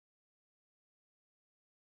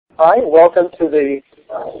Hi, welcome to the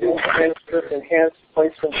Student Transcript Enhanced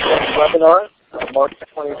Placement webinar, March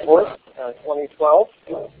 24th, 2012.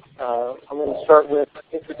 I'm going to start with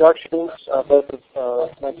introductions, both of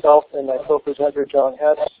myself and my co-presenter, John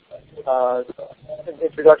Hess. An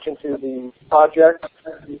introduction to the project,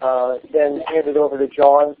 then hand it over to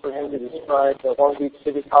John for him to describe the Long Beach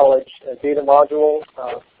City College data module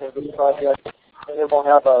for this project, and then we'll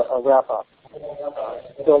have a wrap-up.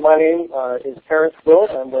 So my name is Terrence Wills.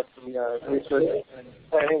 I'm with the Research and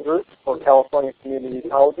Planning Group for California Community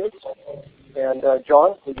Colleges. And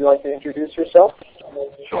John, would you like to introduce yourself?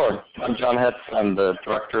 Sure. I'm John Hetz. I'm the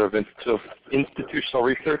Director of Institutional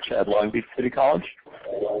Research at Long Beach City College.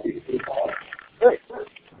 Great.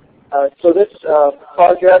 So this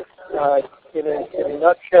project, in a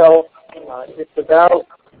nutshell, it's about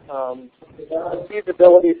a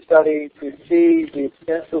feasibility study to see the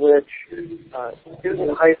extent to which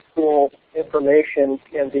student high school information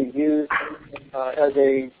can be used as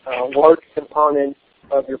a large component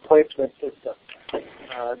of your placement system.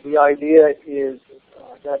 The idea is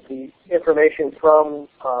that the information from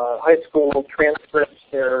high school transcripts,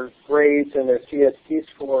 their grades and their CST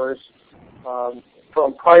scores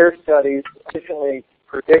from prior studies sufficiently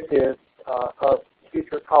predictive of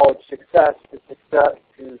future college success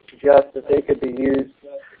to suggest that they could be used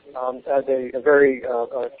as a very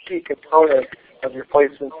key component of your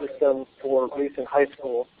placement system for recent high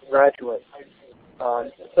school graduates.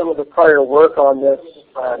 Some of the prior work on this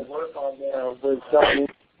was done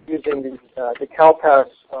using the CalPass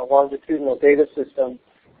longitudinal data system,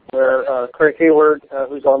 where Craig Hayward,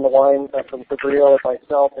 who's on the line from Cabrillo, and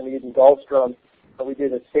myself and Eden Dahlstrom, we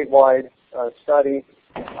did a statewide study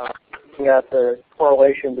looking at the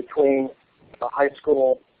correlation between high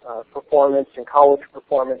school performance and college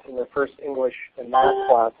performance in their first English and math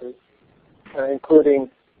classes, including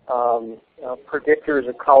predictors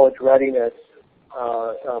of college readiness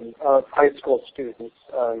of high school students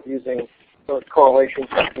using those correlation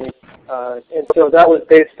techniques. And so that was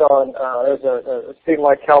based on there's a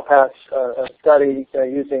statewide CalPass study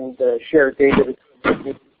using the shared data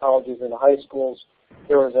between colleges and the high schools.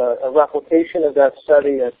 There was a replication of that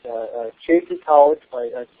study at Chaffey College by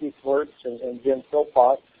Keith Wirtz and Jim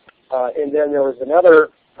Philpott. And then there was another,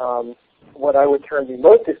 what I would term the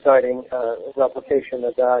most exciting replication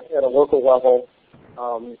of that at a local level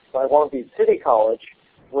by Long Beach City College,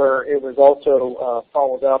 where it was also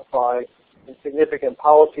followed up by significant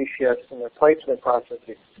policy shifts in their placement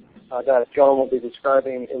processes that John will be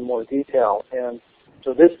describing in more detail. And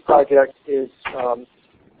so this project is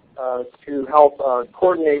to help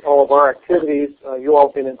coordinate all of our activities. You all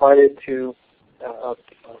have been invited to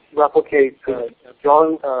replicate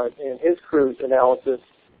John and his crew's analysis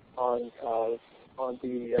on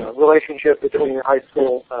the relationship between your high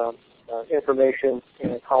school information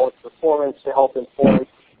and college performance to help inform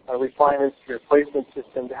refinements to your placement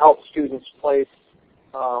system to help students place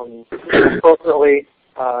appropriately,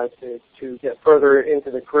 to get further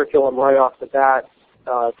into the curriculum right off the bat,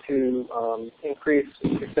 to increase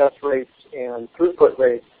success rates and throughput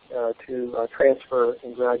rates to transfer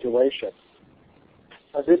and graduation.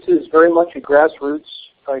 This is very much a grassroots,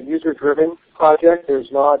 user-driven project.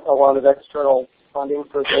 There's not a lot of external funding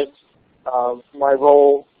for this. My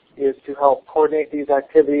role is to help coordinate these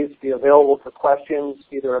activities, be available for questions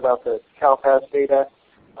either about the CalPass data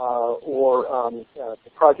or the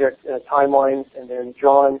project timelines, and then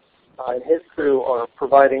John and his crew are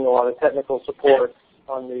providing a lot of technical support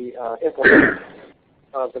on the implementation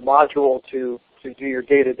of the module to do your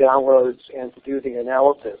data downloads and to do the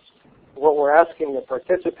analysis. What we're asking the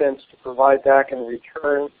participants to provide back in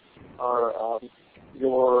return are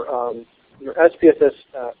your SPSS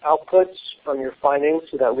outputs from your findings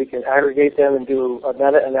so that we can aggregate them and do a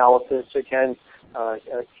meta-analysis, again,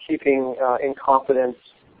 keeping in confidence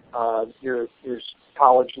your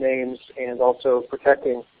college names and also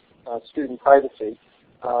protecting student privacy.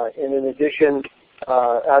 And in addition,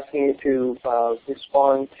 asking you to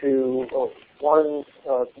respond to one,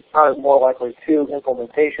 probably more likely two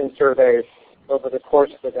implementation surveys over the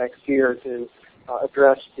course of the next year to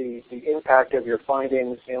address the impact of your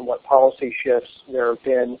findings and what policy shifts there have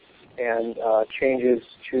been and changes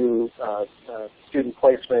to student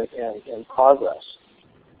placement and progress.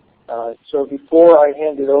 So before I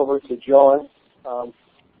hand it over to John,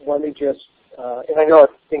 let me just, and I know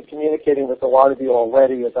I've been communicating with a lot of you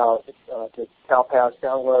already about the CalPass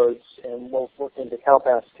downloads, and we'll work in the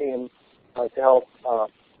CalPass team to help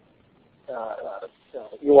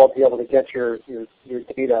you all be able to get your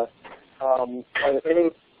data. Are there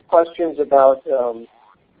any questions about the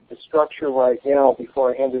structure right now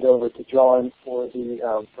before I hand it over to John for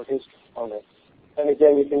his component? And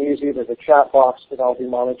again, you can use either the chat box that I'll be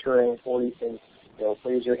monitoring, or you can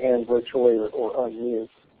raise your hand virtually or unmute.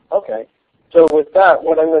 Okay. So with that,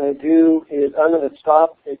 what I'm going to do is I'm going to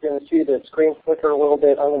stop. You're going to see the screen flicker a little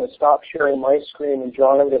bit. I'm going to stop sharing my screen, and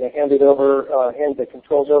John, I'm going to hand the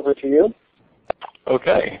controls over to you.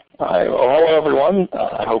 Okay. Hello, everyone.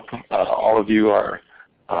 I hope all of you are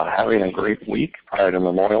having a great week prior to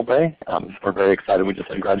Memorial Day. We're very excited. We just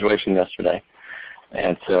had graduation yesterday,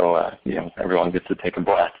 and so everyone gets to take a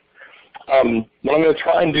breath. What I'm going to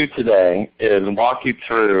try and do today is walk you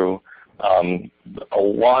through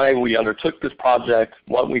why we undertook this project,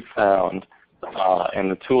 what we found,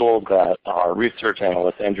 and the tool that our research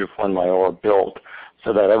analyst, Andrew Flynn-Mayor, built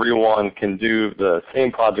so that everyone can do the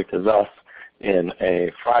same project as us in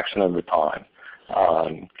a fraction of the time.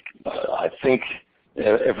 I think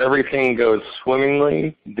if everything goes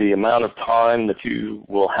swimmingly, the amount of time that you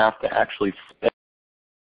will have to actually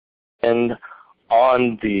spend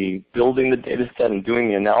on the building the data set and doing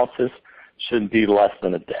the analysis should be less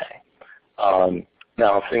than a day.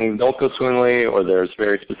 Now, if things don't go swimmingly, or there's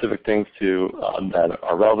very specific things that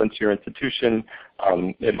are relevant to your institution,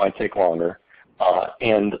 it might take longer.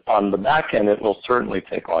 And on the back end, it will certainly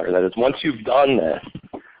take longer. That is, once you've done this,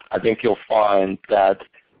 I think you'll find that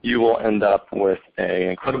you will end up with an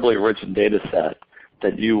incredibly rich data set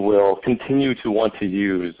that you will continue to want to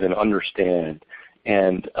use and understand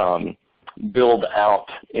and build out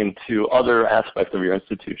into other aspects of your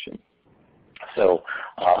institution. So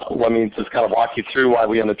let me just kind of walk you through why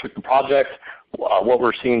we undertook the project, what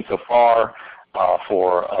we're seeing so far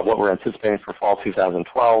for what we're anticipating for fall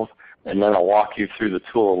 2012, and then I'll walk you through the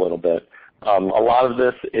tool a little bit. A lot of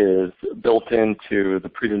this is built into the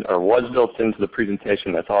was built into the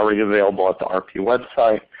presentation that's already available at the RP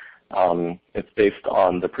website. It's based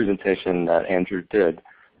on the presentation that Andrew did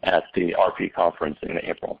at the RP conference in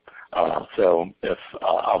April. So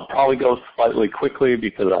I'll probably go slightly quickly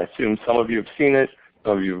because I assume some of you have seen it,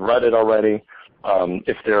 some of you have read it already.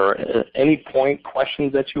 If there are at any point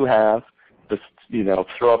questions that you have, just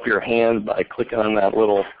throw up your hand by clicking on that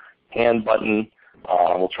little hand button.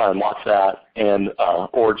 We'll try and watch that, and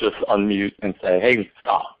or just unmute and say, "Hey,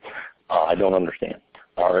 stop! I don't understand."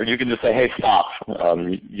 Or you can just say, "Hey, stop!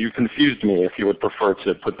 You confused me." If you would prefer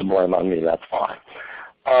to put the blame on me, that's fine.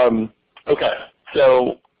 Okay,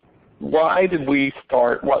 so why did we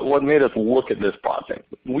start? What made us look at this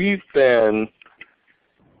project? We've been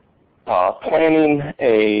planning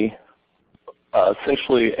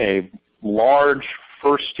essentially a large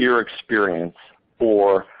first-year experience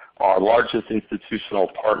for our largest institutional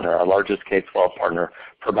partner, our largest K-12 partner,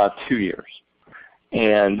 for about 2 years.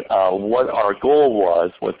 And what our goal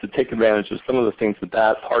was to take advantage of some of the things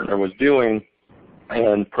that partner was doing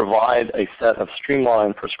and provide a set of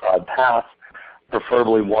streamlined prescribed paths,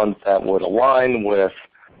 preferably ones that would align with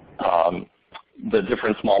the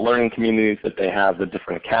different small learning communities that they have, the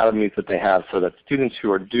different academies that they have, so that students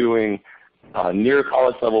who are doing near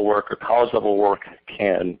college level work or college level work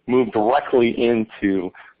can move directly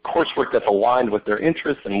into coursework that's aligned with their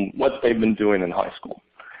interests and what they've been doing in high school.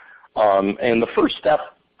 And the first step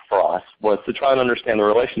for us was to try and understand the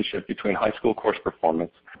relationship between high school course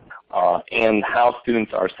performance and how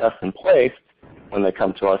students are assessed and placed when they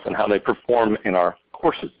come to us, and how they perform in our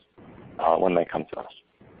courses when they come to us.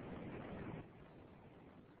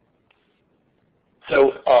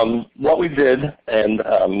 So what we did, and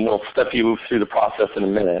we'll step you through the process in a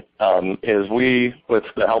minute, is we, with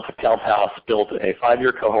the help of CalPAS, built a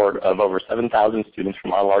 5-year cohort of over 7,000 students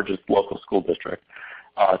from our largest local school district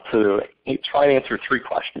to try and answer 3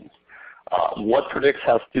 questions. What predicts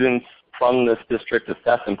how students from this district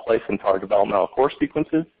assess and place into our developmental course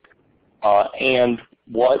sequences? And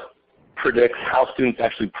what predicts how students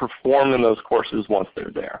actually perform in those courses once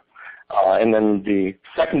they're there? And then the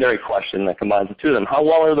secondary question that combines the two of them, how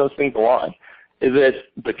well are those things aligned? Is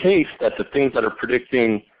it the case that the things that are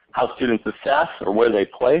predicting how students assess or where they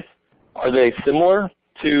place, are they similar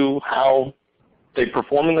to how they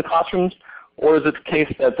perform in the classrooms? Or is it the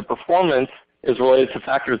case that the performance is related to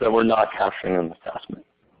factors that we're not capturing in the assessment?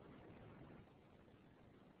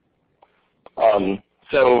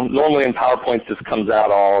 So normally in PowerPoint this comes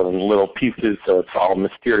out all in little pieces, so it's all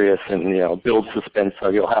mysterious and builds suspense. So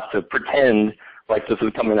you'll have to pretend like this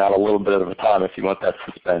is coming out a little bit at a time if you want that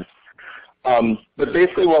suspense. But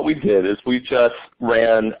basically what we did is we just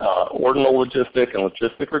ran ordinal logistic and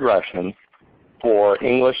logistic regressions for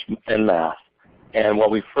English and math. And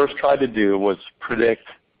what we first tried to do was predict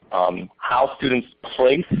how students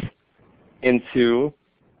place into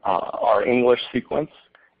our English sequence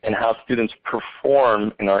and how students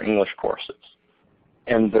perform in our English courses.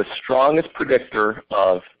 And the strongest predictor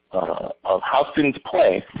of how students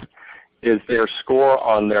place is their score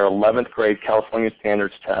on their 11th grade California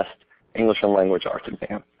Standards Test English and Language Arts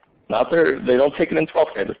exam. They don't take it in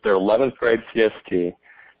 12th grade, it's their 11th grade CST,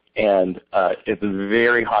 and it's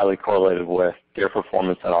very highly correlated with their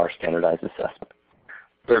performance on our standardized assessment.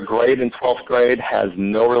 Their grade in 12th grade has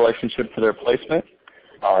no relationship to their placement.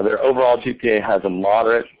 Their overall GPA has a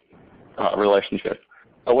moderate relationship.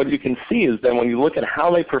 But what you can see is that when you look at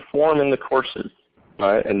how they perform in the courses,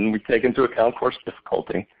 right, and we take into account course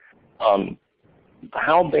difficulty,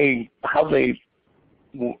 how they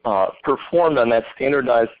performed on that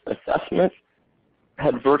standardized assessment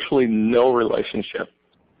had virtually no relationship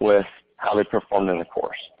with how they performed in the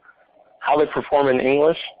course. How they perform in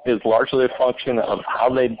English is largely a function of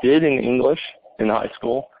how they did in English in high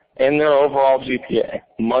school and their overall GPA,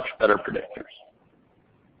 much better predictors.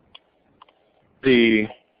 The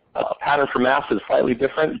pattern for math is slightly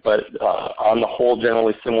different, but on the whole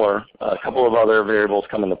generally similar. A couple of other variables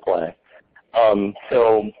come into play.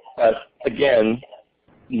 Again,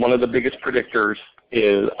 one of the biggest predictors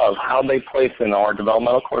of how they place in our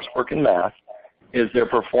developmental coursework in math is their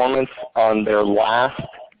performance on their last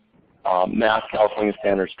Math California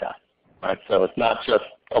Standards Test. Right? So it's not just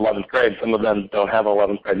 11th grade. Some of them don't have an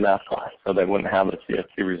 11th grade math class, so they wouldn't have a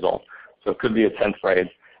CST result. So it could be a 10th grade,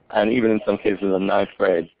 and even in some cases a 9th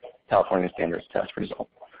grade California Standards Test result.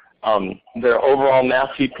 Their overall math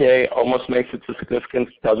GPA almost makes it to significance,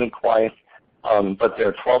 doesn't quite, but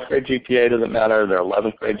their 12th grade GPA doesn't matter, their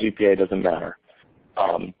 11th grade GPA doesn't matter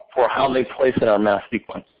for how they place in our math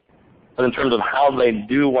sequence. But in terms of how they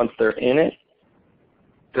do once they're in it,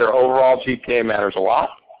 their overall GPA matters a lot.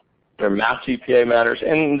 Their math GPA matters,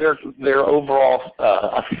 and their overall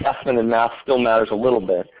assessment in math still matters a little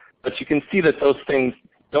bit. But you can see that those things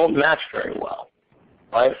don't match very well.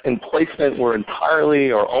 Right? In placement, we're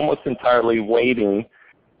entirely or almost entirely weighting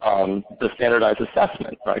the standardized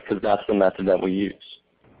assessment, right? Because that's the method that we use.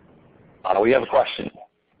 We have a question.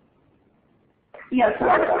 Yes.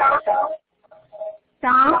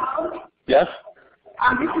 John? Yes?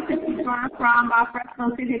 This is Cindy from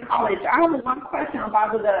Fresno City College. I have one question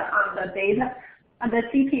about the data. The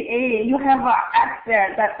GPA, you have an X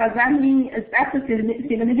there. Does that mean that's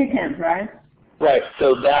significant, right? Right.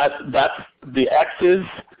 So that's the X's.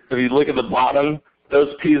 If you look at the bottom,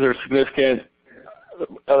 those P's are significant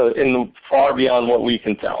in far beyond what we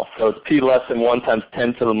can tell. So it's P less than 1 times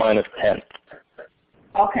 10 to the minus 10.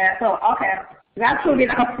 Okay. That should be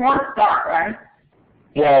like a 4 star, right?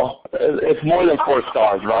 Well, it's more than 4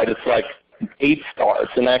 stars, right? It's like 8 stars.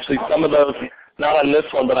 And actually some of those, not on this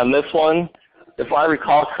one, but on this one, if I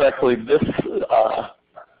recall correctly, this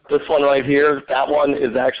one right here, that one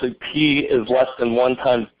is actually P is less than 1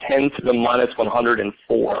 times 10 to the minus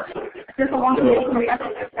 104. This one,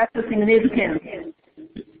 that's a significant.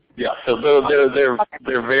 Yeah, so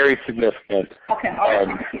they're very significant. Okay, all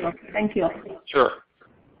right, thank you. Sure.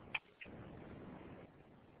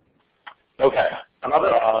 Okay.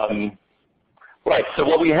 Right, so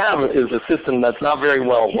what we have is a system that's not very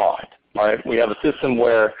well aligned. Right? We have a system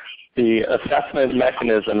where the assessment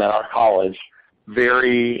mechanism at our college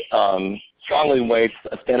very strongly weights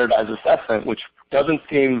a standardized assessment, which doesn't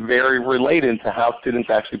seem very related to how students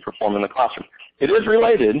actually perform in the classroom. It is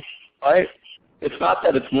related, right? It's not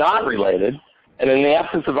that it's not related, and in the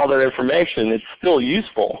absence of other information, it's still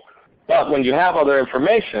useful. But when you have other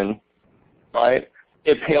information, right,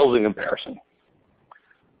 it pales in comparison.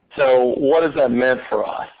 So what has that meant for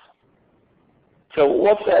us? So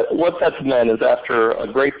what that's meant is after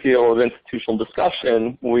a great deal of institutional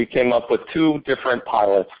discussion, we came up with 2 different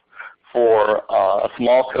pilots for a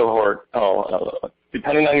small cohort,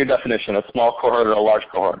 depending on your definition, a small cohort or a large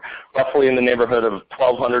cohort, roughly in the neighborhood of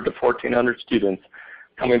 1,200 to 1,400 students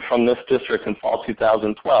coming from this district in fall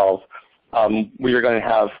 2012. We are going to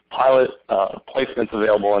have pilot placements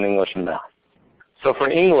available in English and math. So for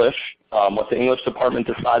English, what the English department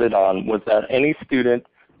decided on was that any student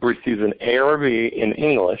who receives an A or B in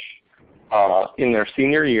English in their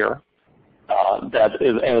senior year, and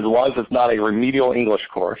as long as it's not a remedial English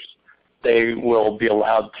course, they will be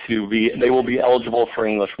eligible for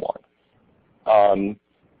English 1.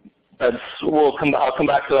 I'll come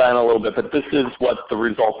back to that in a little bit, but this is what the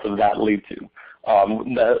results of that lead to.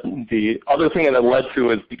 The other thing that it led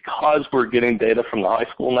to is because we're getting data from the high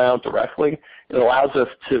school now directly, it allows us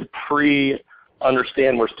to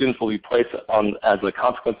understand where students will be placed as a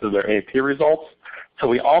consequence of their AP results. So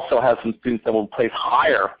we also have some students that will place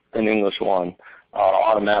higher in English 1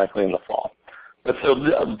 automatically in the fall. But so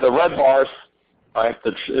the red bars, right,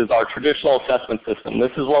 is our traditional assessment system. This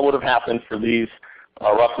is what would have happened for these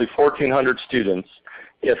roughly 1,400 students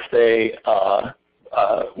if they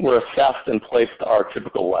we're assessed and placed our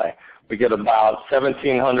typical way. We get about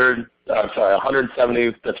 170,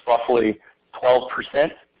 that's roughly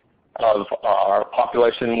 12% of our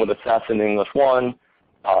population would assess in English 1.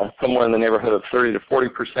 Somewhere in the neighborhood of 30 to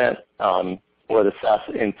 40% would assess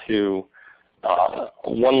into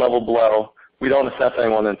 1 level below. We don't assess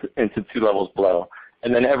anyone into 2 levels below.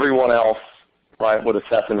 And then everyone else, right, would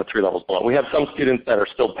assess into 3 levels below. We have some students that are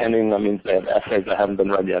still pending. That means they have essays that haven't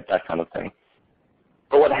been read yet, that kind of thing.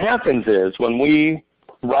 But what happens is when we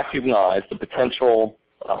recognize the potential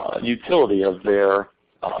utility of their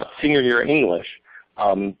senior year English,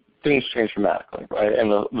 things change dramatically, right?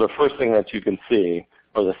 And the first thing that you can see,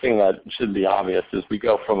 or the thing that should be obvious, is we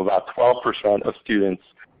go from about 12% of students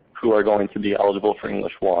who are going to be eligible for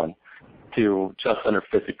English 1 to just under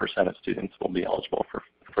 50% of students will be eligible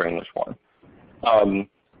for English 1.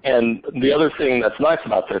 And the other thing that's nice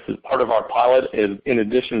about this is part of our pilot is, in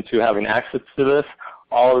addition to having access to this,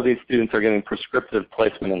 all of these students are getting prescriptive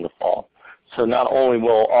placement in the fall. So not only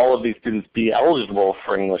will all of these students be eligible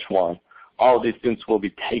for English 1, all of these students will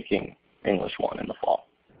be taking English 1 in the fall.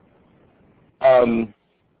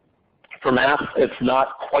 For math, it's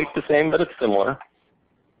not quite the same, but it's similar.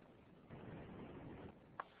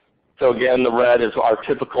 So again, the red is our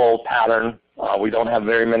typical pattern. We don't have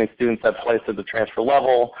very many students that place at the transfer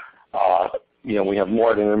level. We have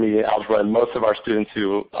more at intermediate algebra, and most of our students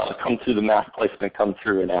who come through the math placement come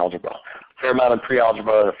through in algebra. A fair amount in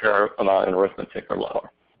pre-algebra and a fair amount in arithmetic or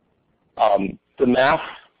lower. The math,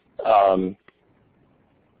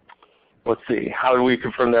 let's see, how do we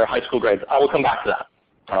confirm their high school grades? I will come back to that.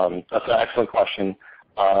 That's an excellent question.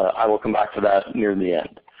 I will come back to that near the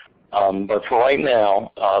end. But for right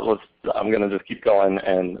now, I'm going to just keep going,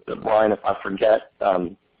 and Brian, if I forget,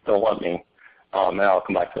 don't let me, and I'll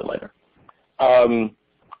come back to it later.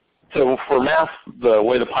 So for math, the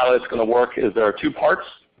way the pilot is going to work is there are 2 parts.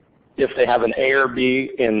 If they have an A or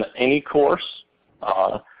B in any course,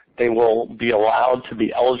 they will be allowed to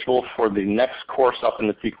be eligible for the next course up in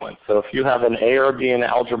the sequence. So if you have an A or B in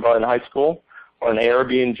algebra in high school, or an A or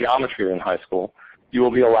B in geometry in high school, you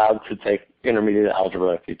will be allowed to take intermediate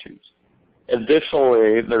algebra if you choose.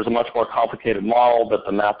 Additionally, there's a much more complicated model that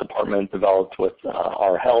the math department developed with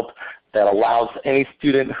our help that allows any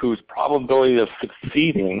student whose probability of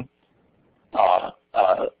succeeding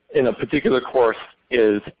in a particular course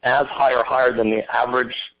is as high or higher than the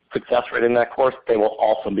average success rate in that course, they will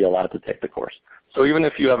also be allowed to take the course. So even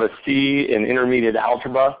if you have a C in intermediate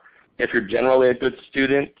algebra, if you're generally a good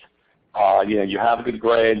student, you have good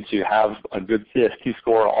grades, you have a good CST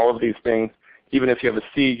score, all of these things, even if you have a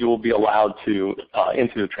C, you will be allowed to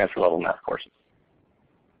into the transfer level math courses.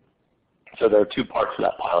 So there are 2 parts to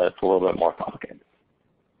that pilot. It's a little bit more complicated.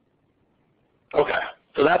 Okay,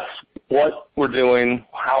 so that's what we're doing,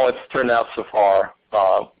 how it's turned out so far.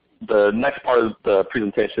 The next part of the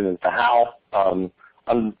presentation is the how.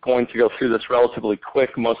 I'm going to go through this relatively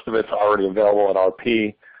quick. Most of it's already available at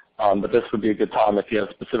RP, but this would be a good time if you have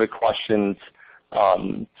specific questions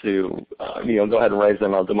to go ahead and raise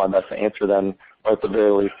them. I'll do my best to answer them, or at the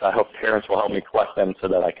very least, I hope parents will help me collect them so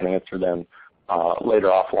that I can answer them later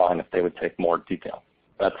offline if they would take more detail.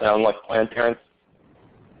 Does that sound like a plan, Terrence?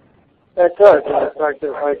 That does. In fact,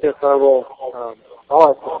 I guess I will. I'll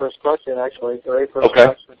ask the first question, actually. The very first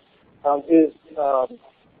question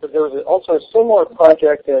there was also a similar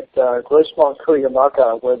project at Grossmont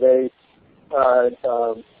Cuyamaca where they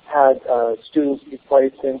had students be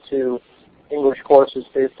placed into English courses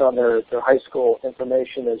based on their high school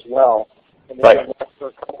information as well. And they did that for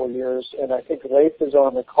a couple of years. And I think Leif is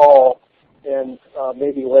on the call, and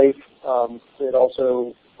maybe Leif could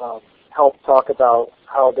also help talk about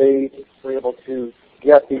how they were able to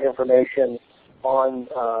get the information on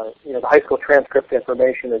the high school transcript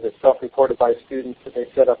information as it's self-reported by students, that they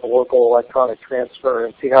set up a local electronic transfer,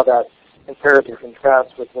 and see how that compares and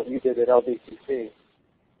contrasts with what you did at LBCC.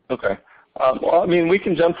 Okay. Well, I mean, we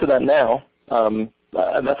can jump to that now.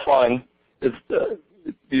 That's fine. Do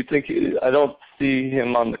you think I don't see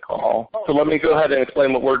him on the call? So let me go ahead and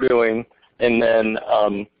explain what we're doing, and then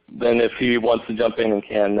if he wants to jump in and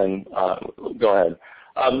can, then go ahead.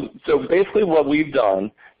 So basically what we've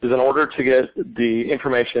done is, in order to get the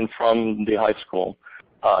information from the high school,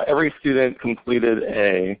 every student completed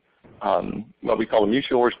a what we call a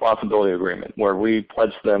mutual responsibility agreement, where we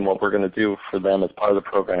pledge them what we're going to do for them as part of the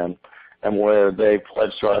program, and where they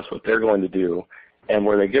pledge to us what they're going to do, and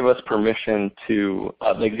where they give us permission to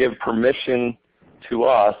give permission to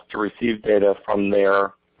us to receive data from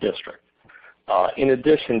their district. In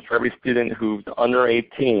addition, for every student who's under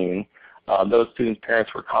 18, those students'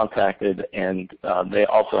 parents were contacted, and they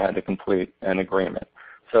also had to complete an agreement.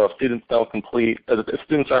 So if students if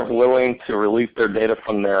students aren't willing to release their data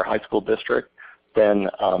from their high school district, then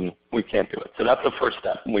we can't do it. So that's the first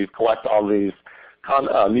step. We collect all these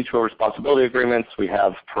mutual responsibility agreements. We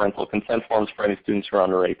have parental consent forms for any students who are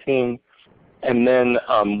under 18. And then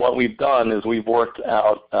what we've done is we've worked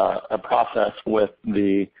out a process with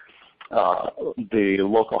the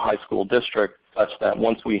local high school district such that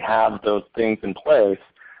once we have those things in place,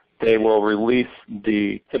 they will release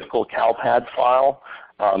the typical CalPAD file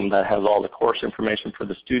that has all the course information for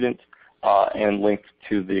the student and linked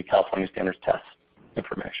to the California Standards Test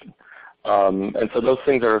information. And so those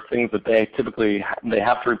things are things that they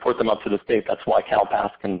have to report them up to the state. That's why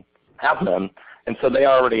CalPAS can have them. And so they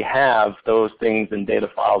already have those things in data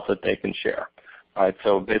files that they can share. All right,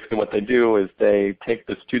 so basically what they do is they take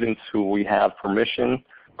the students who we have permission,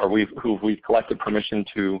 or who we've collected permission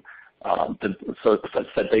to, so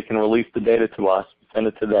that they can release the data to us, send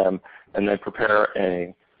it to them, and they prepare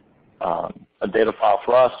a data file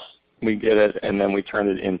for us. We get it, and then we turn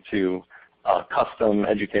it into custom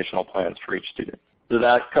educational plans for each student. Does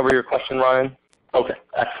that cover your question, Ryan? Okay,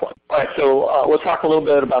 excellent. All right, so let's talk a little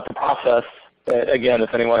bit about the process. Again,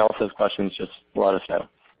 if anyone else has questions, just let us know.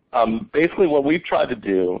 Basically what we've tried to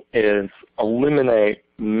do is eliminate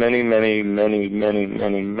many of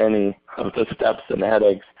the steps and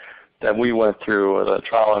headaches that we went through, the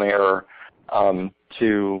trial and error,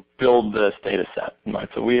 to build this data set. Right?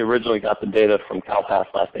 So we originally got the data from CalPAS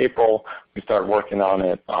last April. We started working on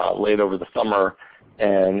it late over the summer,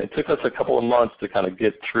 and it took us a couple of months to kind of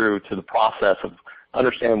get through to the process of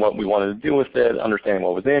understanding what we wanted to do with it, understanding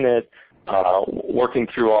what was in it, working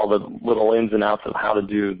through all the little ins and outs of how to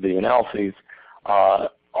do the analyses.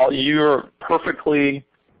 You're perfectly,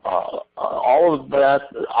 all of that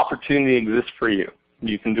opportunity exists for you.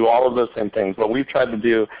 You can do all of those same things. What we've tried to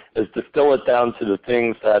do is distill it down to the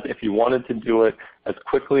things that if you wanted to do it as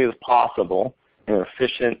quickly as possible in an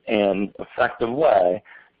efficient and effective way,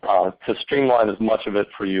 to streamline as much of it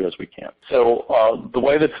for you as we can. So the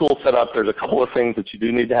way the tool is set up, there's a couple of things that you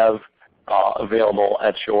do need to have available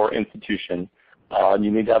at your institution. You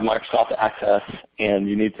need to have Microsoft Access, and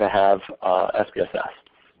you need to have SPSS.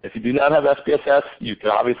 If you do not have SPSS, you can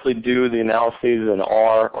obviously do the analyses in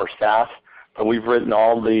R or SAS, but we've written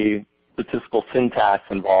all the statistical syntax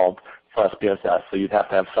involved for SPSS. So you'd have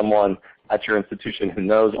to have someone at your institution who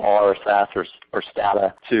knows R or SAS or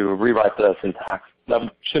Stata to rewrite the syntax. That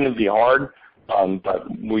shouldn't be hard, but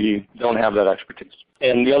we don't have that expertise.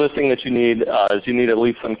 And the other thing that you need is you need at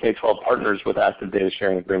least some K-12 partners with active data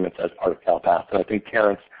sharing agreements as part of CalPAS. And I think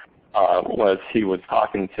Terrence, as he was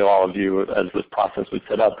talking to all of you as this process was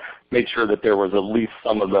set up, made sure that there was at least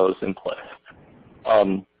some of those in place.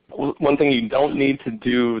 One thing you don't need to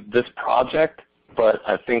do this project, but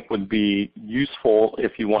I think would be useful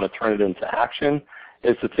if you want to turn it into action,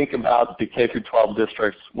 is to think about the K-12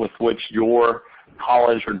 districts with which your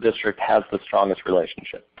college or district has the strongest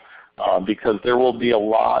relationship. Because there will be a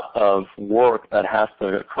lot of work that has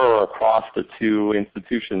to occur across the two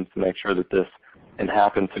institutions to make sure that this can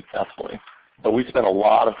happen successfully. So we spent a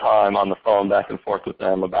lot of time on the phone back and forth with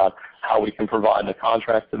them about how we can provide the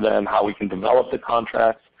contract to them, how we can develop the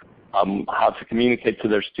contracts, how to communicate to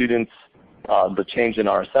their students the change in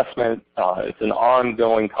our assessment. It's an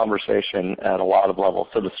ongoing conversation at a lot of levels.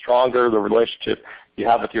 So the stronger the relationship you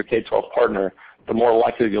have with your K-12 partner, the more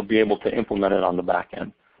likely you'll be able to implement it on the back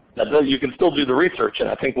end. Now, you can still do the research, and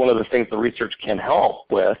I think one of the things the research can help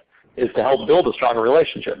with is to help build a stronger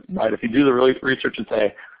relationship. Right? If you do the research and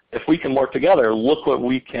say, if we can work together, look what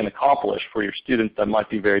we can accomplish for your students that might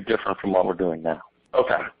be very different from what we're doing now.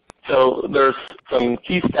 Okay, so there's some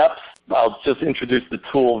key steps. I'll just introduce the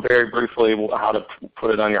tool very briefly, how to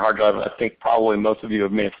put it on your hard drive. I think probably most of you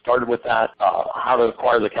may have started with that. How to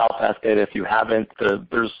acquire the CalPAS data if you haven't.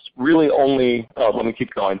 There's really only, let me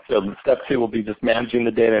keep going. So step 2 will be just managing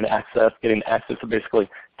the data and access, getting access to basically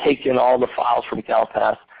take in all the files from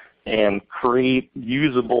CalPAS and create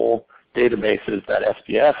usable databases that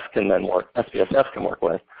SPSS can work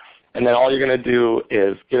with. And then all you're going to do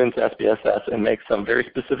is get into SPSS and make some very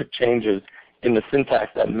specific changes in the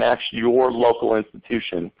syntax that match your local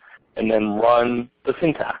institution, and then run the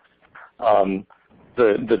syntax.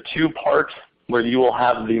 The two parts where you will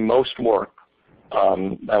have the most work,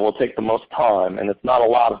 that will take the most time, and it's not a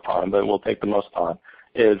lot of time, but it will take the most time,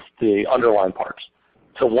 is the underlying parts.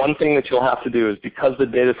 So one thing that you'll have to do is, because the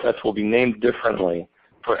data sets will be named differently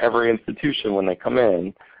for every institution when they come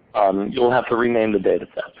in, you'll have to rename the data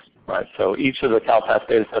sets. Right? So each of the CalPAS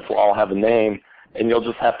data sets will all have a name, and you'll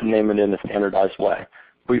just have to name it in a standardized way.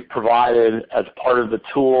 we've provided as part of the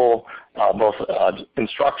tool both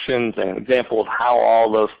instructions and an example of how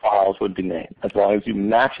all those files would be named. As long as you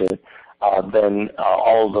match it, then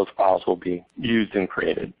all of those files will be used and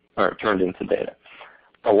created or turned into data.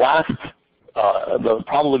 The last,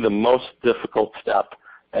 probably the most difficult step,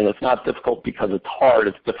 and it's not difficult because it's hard,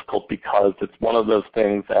 it's difficult because it's one of those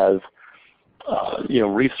things as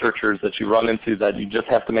researchers that you run into that you just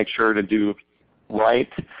have to make sure to do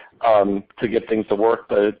right to get things to work,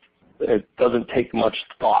 but it doesn't take much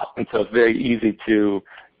thought, and so it's very easy to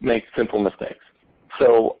make simple mistakes.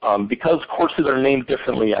 So because courses are named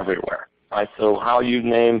differently everywhere, right? So how you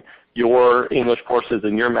name your English courses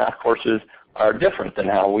and your math courses are different than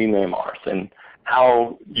how we name ours, and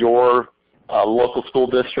how your local school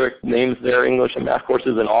district names their English and math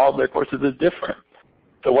courses and all of their courses is different.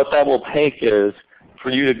 So what that will take is for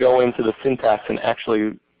you to go into the syntax and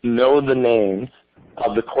actually know the names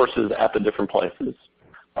of the courses at the different places.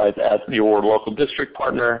 Right, at your local district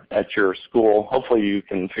partner, at your school. Hopefully you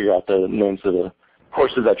can figure out the names of the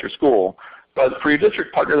courses at your school. But for your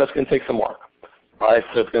district partner, that's going to take some work. Right?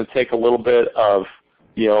 So it's going to take a little bit of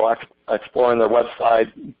exploring their website,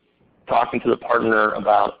 talking to the partner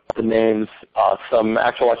about the names, some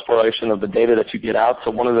actual exploration of the data that you get out.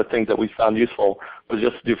 So one of the things that we found useful was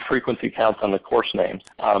just to do frequency counts on the course names.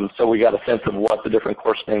 So we got a sense of what the different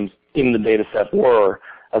course names in the data set were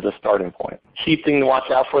as a starting point. Key thing to watch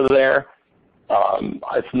out for there,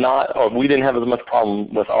 we didn't have as much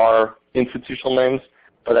problem with our institutional names,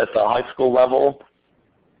 but at the high school level,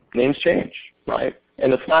 names change, right?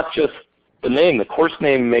 And it's not just the name. The course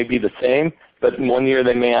name may be the same, but in one year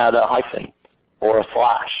they may add a hyphen or a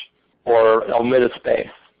slash or omit a space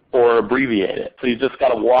or abbreviate it. So you just got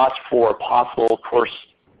to watch for possible course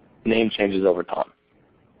name changes over time.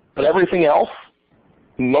 But everything else,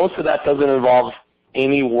 most of that doesn't involve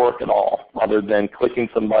any work at all other than clicking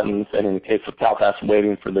some buttons and in the case of CalPass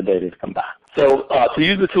waiting for the data to come back. So to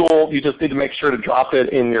use the tool, you just need to make sure to drop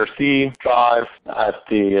it in your C drive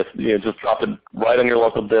just drop it right on your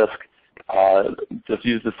local disk. Just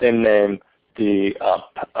use the same name. The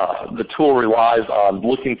tool relies on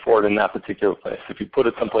looking for it in that particular place. If you put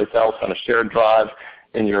it someplace else on a shared drive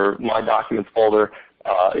in your My Documents folder,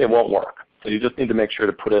 it won't work. So you just need to make sure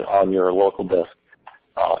to put it on your local disk.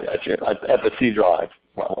 At the C drive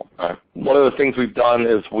level. Right. One of the things we've done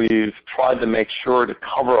is we've tried to make sure to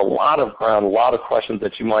cover a lot of ground, a lot of questions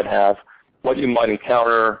that you might have, what you might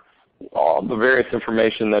encounter, the various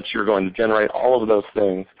information that you're going to generate, all of those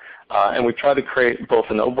things. And we try to create both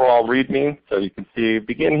an overall README, so you can see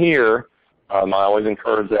begin here. I always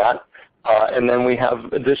encourage that. And then we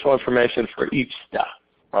have additional information for each step.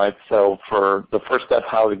 Right. So for the first step,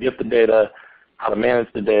 how to get the data, how to manage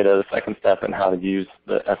the data, the second step, and how to use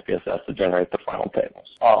the SPSS to generate the final tables.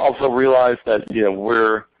 Also realize that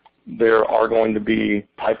there are going to be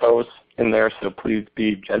typos in there, so please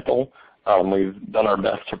be gentle. We've done our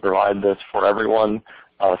best to provide this for everyone.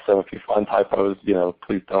 So if you find typos,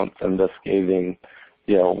 please don't send us scathing,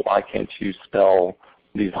 why can't you spell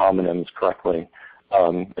these homonyms correctly?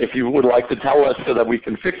 If you would like to tell us so that we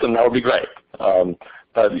can fix them, that would be great.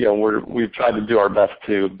 But we've tried to do our best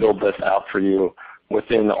to build this out for you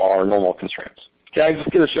within our normal constraints. Can I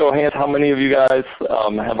just get a show of hands how many of you guys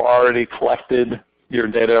have already collected your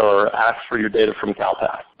data or asked for your data from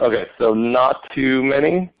CalPass? Okay, so not too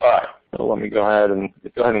many. All right, so let me go ahead and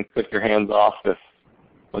click your hands off. If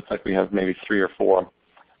looks like we have maybe 3 or 4.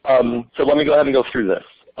 So let me go ahead and go through this.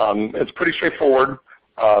 It's pretty straightforward,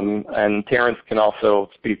 and Terrence can also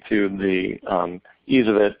speak to the ease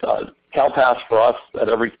of it. CalPass for us at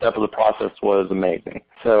every step of the process was amazing.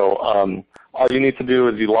 So all you need to do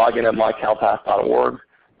is you log in at mycalpass.org.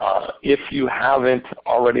 If you haven't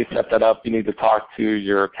already set that up, you need to talk to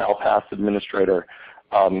your CalPass administrator,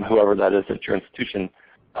 whoever that is at your institution.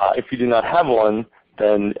 If you do not have one,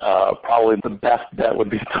 then probably the best bet would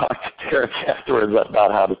be to talk to Terrence afterwards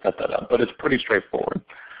about how to set that up. But it's pretty straightforward.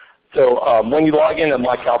 So when you log in at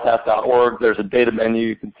mycalpass.org, there's a data menu.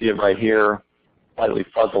 You can see it right here, slightly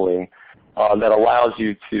fuzzily, that allows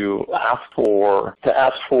you to ask for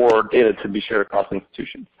data to be shared across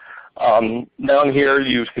institutions. Down here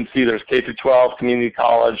you can see there's K-12, community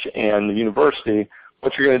college, and the university.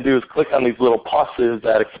 What you're going to do is click on these little pluses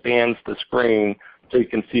that expands the screen so you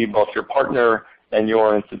can see both your partner and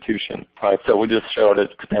your institution. Right? So we just showed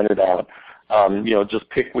it extended out. Just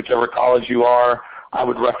pick whichever college you are. I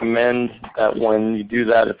would recommend that when you do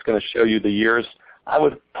that, it's going to show you the years. I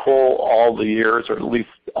would pull all the years, or at least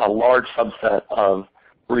a large subset of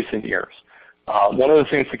recent years. One of the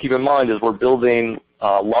things to keep in mind is we're building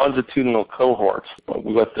longitudinal cohorts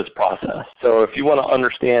with this process. So if you want to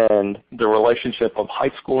understand the relationship of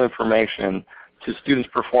high school information to students'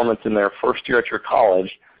 performance in their first year at your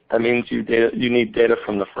college, that means you need data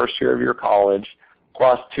from the first year of your college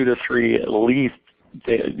plus 2 to 3 at least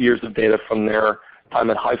years of data from their time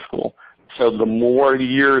in high school. So the more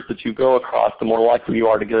years that you go across, the more likely you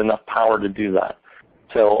are to get enough power to do that.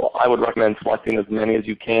 So I would recommend selecting as many as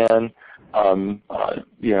you can.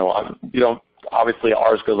 You don't, obviously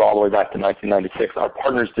ours goes all the way back to 1996. Our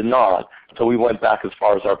partners did not, so we went back as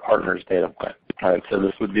far as our partners' data went. Right, so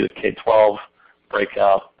this would be the K-12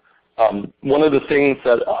 breakout. One of the things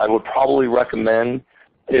that I would probably recommend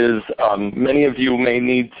is many of you may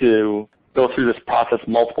need to go through this process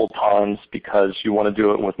multiple times because you want to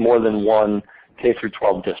do it with more than one K through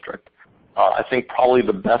 12 district. I think probably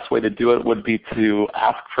the best way to do it would be to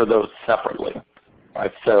ask for those separately.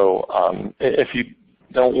 Right? So if you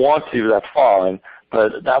don't want to, that's fine,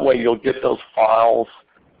 but that way you'll get those files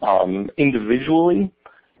individually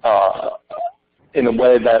in a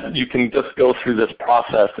way that you can just go through this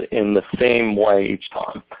process in the same way each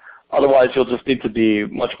time. Otherwise, you'll just need to be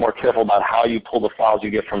much more careful about how you pull the files you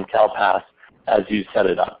get from CalPass as you set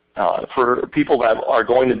it up. For people that are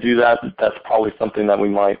going to do that, that's probably something that we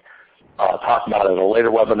might talk about at a later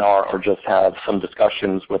webinar or just have some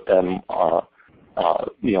discussions with them offline.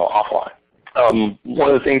 One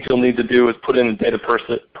of the things you'll need to do is put in a data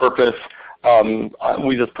purpose.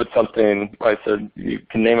 We just put something, right, so you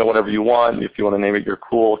can name it whatever you want. If you want to name it your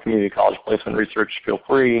cool community college placement research, feel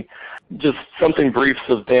free. Just something brief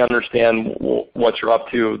so they understand what you're up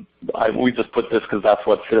to. We just put this because that's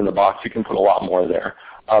what fit in the box. You can put a lot more there.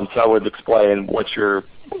 So I would explain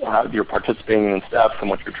how you're participating in steps, and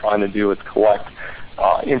what you're trying to do is collect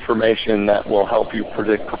information that will help you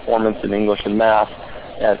predict performance in English and math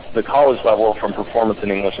at the college level from performance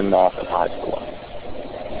in English and math at high school level.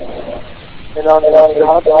 And on the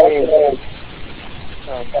job training,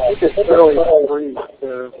 I think it's fairly brief.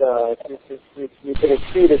 You can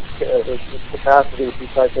exceed its capacity if you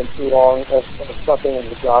type in too long of something in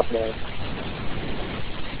the job name.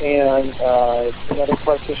 And another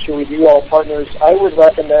question, should we do all partners? I would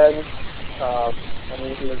recommend,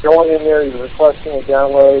 you're going in there, you're requesting a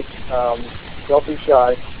download, don't be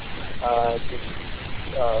shy.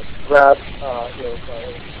 Grab,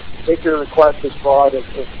 make your request as broad as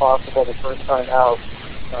possible the first time out.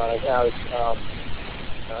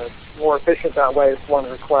 It's more efficient that way. It's one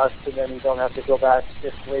request, and then you don't have to go back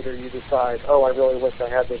if later you decide, oh, I really wish I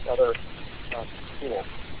had this other tool.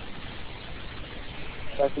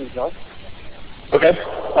 That's easy enough. Okay.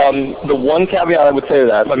 The one caveat I would say to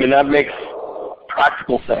that, that makes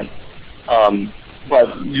practical sense.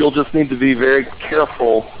 But you'll just need to be very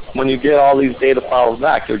careful when you get all these data files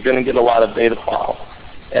back. You're going to get a lot of data files.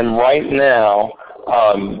 And right now,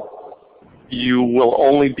 you will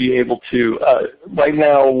only be able to, right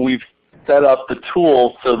now we've set up the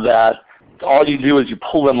tool so that all you do is you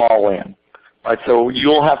pull them all in. Right? So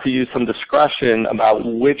you'll have to use some discretion about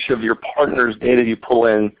which of your partners' data you pull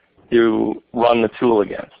in to run the tool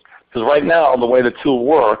against. Because right now, the way the tool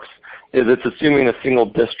works is it's assuming a single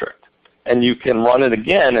district. And you can run it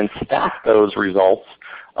again and stack those results.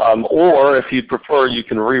 Or if you prefer, you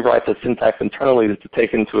can rewrite the syntax internally to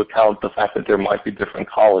take into account the fact that there might be different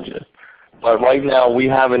colleges. But right now, we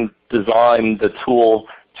haven't designed the tool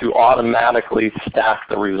to automatically stack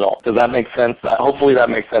the results. Does that make sense? Hopefully that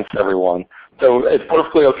makes sense to everyone. So it's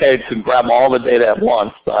perfectly okay to grab all the data at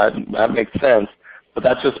once. That makes sense. But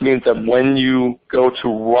that just means that when you go to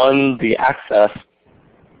run the Access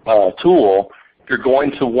tool, you're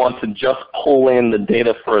going to want to just pull in the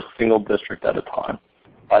data for a single district at a time.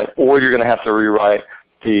 Right? Or you're going to have to rewrite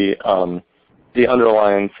the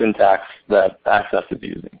underlying syntax that Access is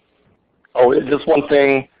using. Oh, just one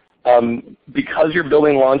thing. Because you're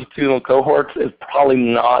building longitudinal cohorts, it's probably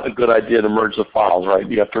not a good idea to merge the files, right?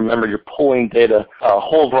 You have to remember you're pulling data, a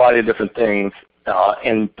whole variety of different things,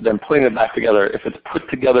 and then putting it back together. If it's put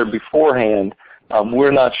together beforehand,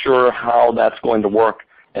 we're not sure how that's going to work.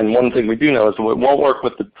 And one thing we do know is it won't work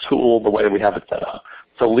with the tool the way we have it set up.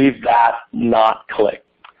 So leave that not clicked.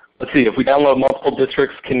 Let's see, if we download multiple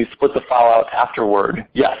districts, can you split the file out afterward?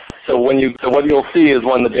 Yes. So what you'll see is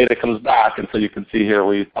when the data comes back, and so you can see here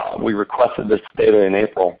we requested this data in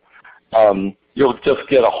April. You'll just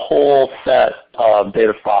get a whole set of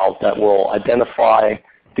data files that will identify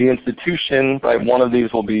the institution. Right? One of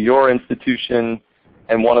these will be your institution,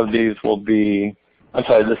 and one of these will be,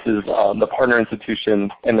 this is the partner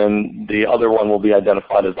institution, and then the other one will be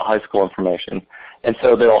identified as the high school information. And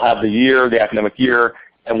so they'll have the year, the academic year,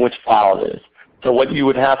 and which file it is. So what you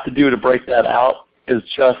would have to do to break that out is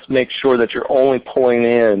just make sure that you're only pulling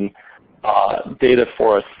in data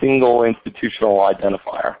for a single institutional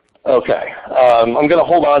identifier. Okay, I'm going to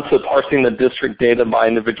hold on to parsing the district data by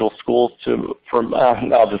individual schools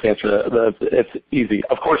I'll just answer that. It's easy.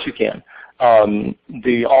 Of course you can.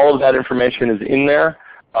 All of that information is in there.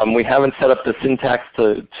 We haven't set up the syntax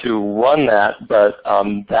to run that, but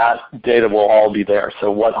that data will all be there.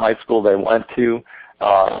 So what high school they went to,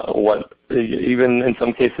 even in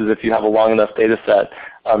some cases if you have a long enough data set,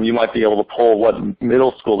 you might be able to pull what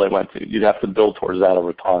middle school they went to. You'd have to build towards that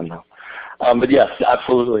over time though. But yes,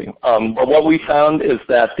 absolutely. But what we found is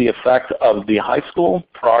that the effect of the high school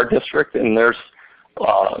for our district, and there's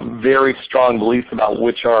very strong beliefs about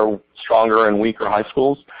which are stronger and weaker high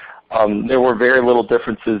schools, there were very little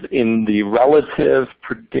differences in the relative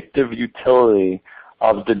predictive utility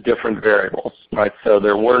of the different variables, right? So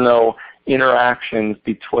there were no interactions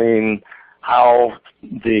between how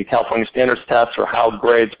the California Standards Test or how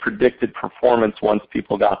grades predicted performance once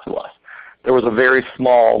people got to us. There was a very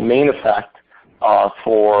small main effect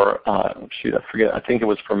for, I think it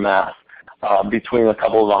was for math, between a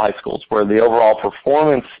couple of the high schools where the overall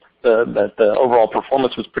performance, the overall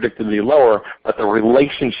performance was predicted to be lower, but the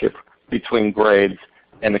relationship between grades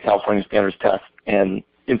and the California Standards Test and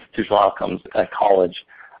institutional outcomes at college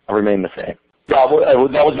remained the same. That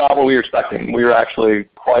was not what we were expecting. We were actually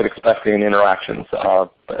quite expecting interactions,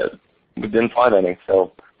 but we didn't find any.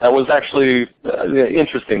 So that was actually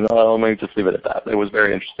interesting. Let me just leave it at that. It was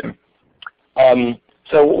very interesting.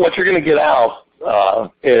 So what you're going to get out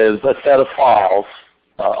is a set of files,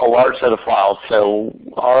 a large set of files. So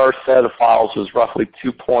our set of files was roughly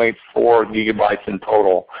 2.4 gigabytes in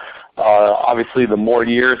total. Obviously, the more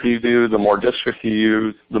years you do, the more districts you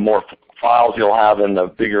use, the more files you'll have, and the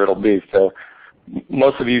bigger it'll be. So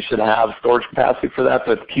most of you should have storage capacity for that,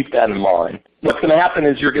 but keep that in mind. What's going to happen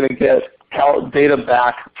is you're going to get data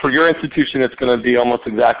back. For your institution, it's going to be almost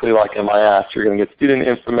exactly like MIS. You're going to get student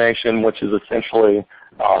information, which is essentially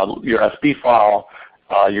your SB file.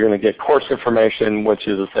 You're going to get course information, which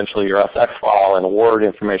is essentially your SX file, and award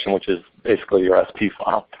information, which is basically your SP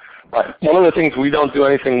file. Right. One of the things we don't do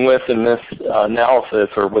anything with in this analysis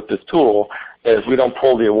or with this tool is we don't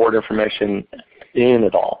pull the award information in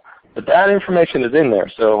at all. But that information is in there.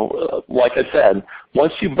 So like I said,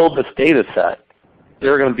 once you build this data set,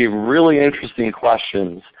 there are going to be really interesting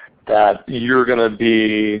questions that you're going to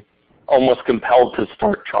be almost compelled to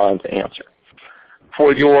start trying to answer.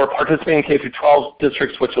 For your participating K-12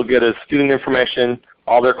 districts, what you'll get is student information,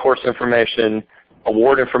 all their course information,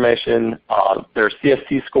 award information, their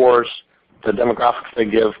CST scores, the demographics they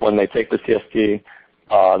give when they take the CST,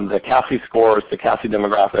 the CASI scores, the CASI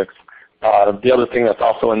demographics. The other thing that's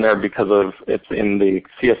also in there because of it's in the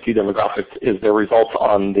CST demographics is their results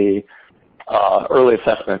on the early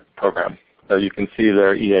assessment program. So you can see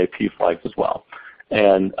their EAP flags as well.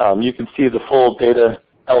 And you can see the full data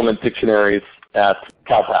element dictionaries at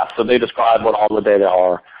CalPass. So they describe what all the data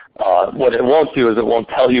are. What it won't do is it won't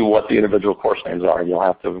tell you what the individual course names are. You'll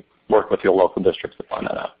have to work with your local districts to find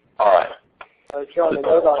that out. All right. John, a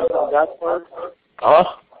note on that part.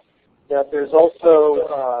 That there's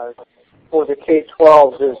also, for the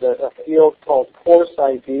K-12, there's a field called Course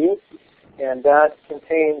ID, and that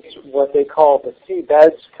contains what they call the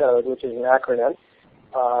CBEDS code, which is an acronym.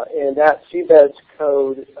 And that CBEDS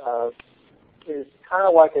code is kind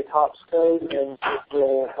of like a TOPS code, and it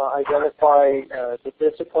will identify the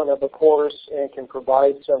discipline of a course and can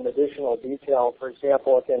provide some additional detail. For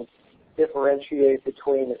example, it can differentiate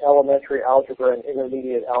between an elementary algebra and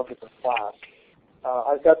intermediate algebra class.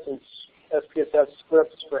 I've got some SPSS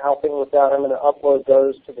scripts for helping with that. I'm going to upload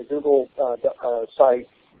those to the Google site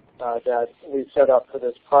that we've set up for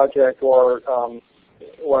this project, or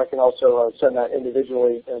I can also send that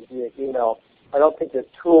individually via email. I don't think the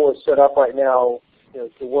tool is set up right now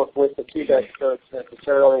to work with the CBEDS codes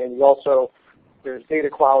necessarily, and there's data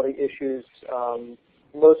quality issues.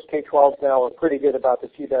 Most K-12s now are pretty good about the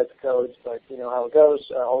CBEDS codes, but you know how it goes.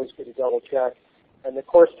 Always good to double check. And the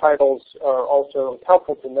course titles are also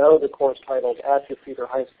helpful to know the course titles at your feeder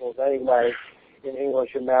high schools anyway in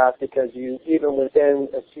English and math, because even within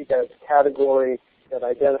a CBEDS category that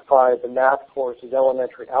identifies the math course as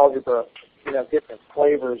elementary algebra, you have different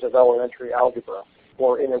flavors of elementary algebra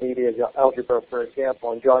or intermediate algebra, for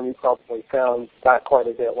example. And John, you probably found that quite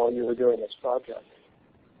a bit while you were doing this project.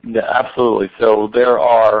 Yeah, absolutely. So there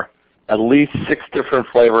are at least 6 different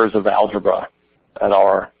flavors of algebra at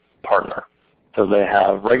our partner. So they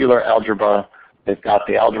have regular algebra. They've got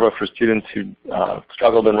the algebra for students who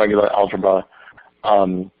struggled in regular algebra.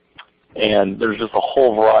 And there's just a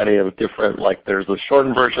whole variety of different, like there's a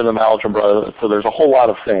shortened version of algebra. So there's a whole lot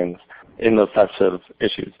of things. in those types of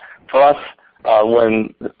issues. For us,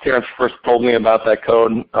 when Terrence first told me about that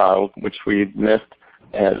code, which we missed,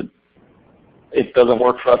 and it doesn't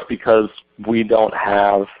work for us because we don't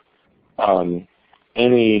have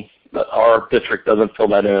our district doesn't fill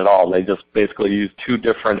that in at all. They just basically use 2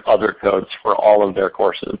 different other codes for all of their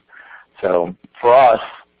courses. So for us,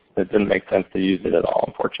 it didn't make sense to use it at all,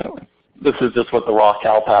 unfortunately. This is just what the raw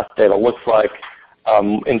CalPass data looks like.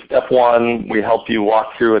 In step 1, we help you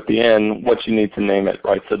walk through at the end what you need to name it,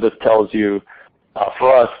 right? So this tells you,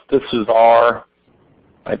 for us, this is our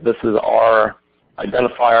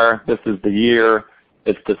identifier, this is the year,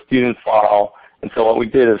 it's the student file. And so what we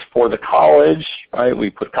did is for the college, right, we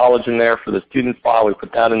put college in there. For the student file, we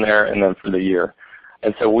put that in there, and then for the year.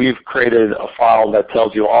 And so we've created a file that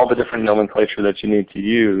tells you all the different nomenclature that you need to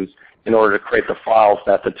use in order to create the files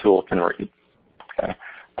that the tool can read. Okay.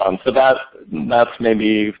 So that's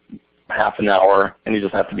maybe half an hour, and you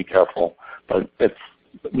just have to be careful, but it's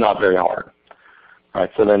not very hard. All right,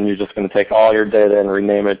 so then you're just going to take all your data and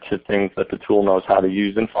rename it to things that the tool knows how to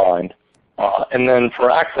use and find. And then for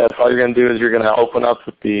Access, all you're going to do is you're going to open up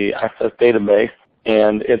the Access database,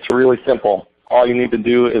 and it's really simple. All you need to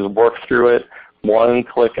do is work through it 1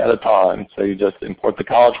 click at a time. So you just import the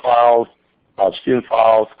college files, student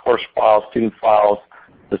files, course files, student files,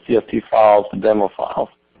 the CST files, the demo files.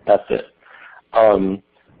 That's it. And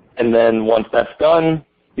then once that's done,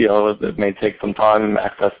 it may take some time.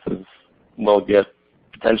 Access will get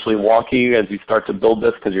potentially wonky as you start to build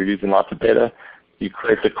this because you're using lots of data. You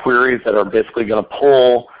create the queries that are basically going to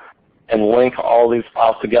pull and link all these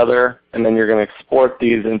files together, and then you're going to export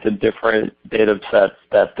these into different data sets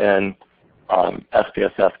that then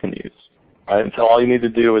SPSS can use. Right? And so all you need to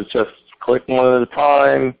do is just click one at a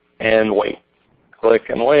time and wait. Click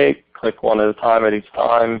and wait, click one at a time at each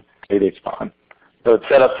time, wait each time. So it's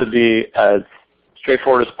set up to be as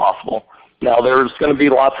straightforward as possible. Now there's going to be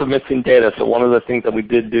lots of missing data, so one of the things that we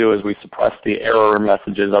did do is we suppressed the error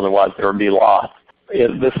messages, otherwise there would be lost.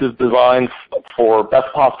 This is designed for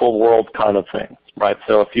best possible world kind of things, right?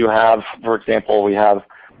 So if you have, for example, we have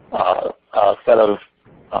a set of,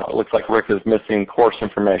 looks like Rick is missing course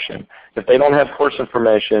information. If they don't have course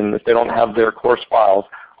information, if they don't have their course files,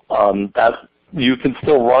 you can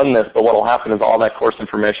still run this, but what will happen is all that course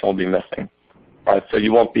information will be missing, right? So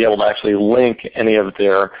you won't be able to actually link any of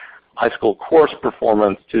their high school course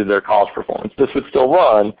performance to their college performance. This would still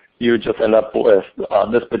run. You would just end up with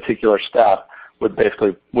this particular step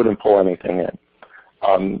wouldn't pull anything in.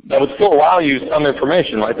 That would still allow you some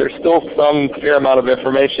information, right? There's still some fair amount of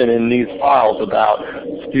information in these files about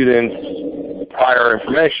students' prior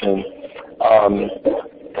information,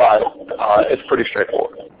 but it's pretty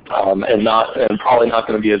straightforward and probably not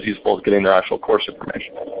going to be as useful as getting their actual course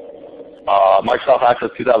information. Microsoft Access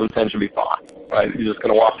 2010 should be fine, right? You're just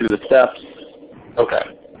going to walk through the steps. Okay.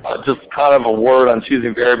 Just kind of a word on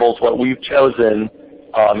choosing variables. What we've chosen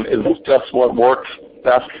is just what works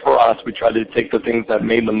best for us. We tried to take the things that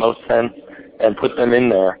made the most sense and put them in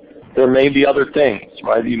there. There may be other things,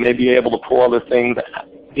 right? You may be able to pull other things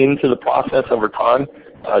into the process over time.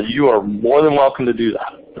 You are more than welcome to do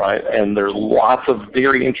that, right? And there's lots of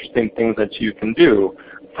very interesting things that you can do,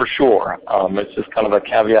 for sure. It's just kind of a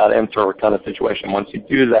caveat emptor kind of situation. Once you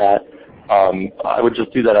do that, I would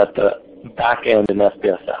just do that at the back end in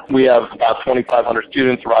SPSS. We have about 2,500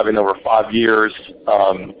 students arriving over 5 years,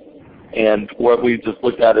 and what we just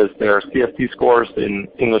looked at is their CST scores in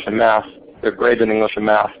English and Math, their grades in English and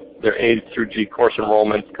Math, their A through G course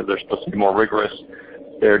enrollments because they're supposed to be more rigorous,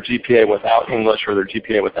 their GPA without English or their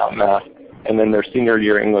GPA without Math, and then their senior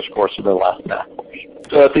year English course or their last Math course.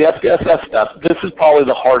 So at the SPSS step, this is probably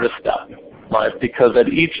the hardest step, right? Because at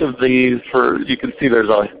each of these, you can see there's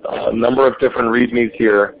a number of different READMEs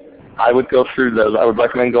here. I would go through those. I would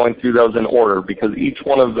recommend going through those in order because each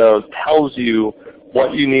one of those tells you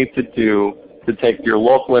what you need to do to take your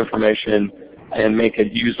local information and make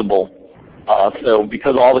it usable. So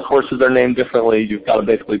because all the courses are named differently, you've got to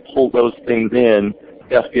basically pull those things in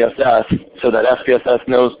SPSS so that SPSS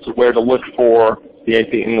knows where to look for the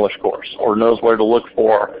AP English course or knows where to look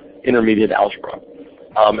for intermediate algebra.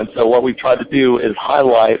 And so what we try to do is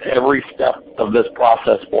highlight every step of this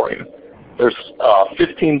process for you. There's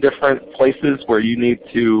 15 different places where you need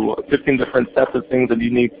to, 15 different sets of things that you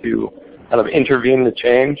need to kind of intervene to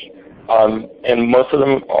change. And most of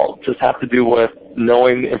them all just have to do with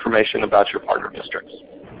knowing information about your partner districts.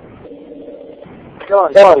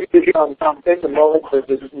 John, could you take a moment to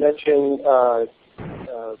just mention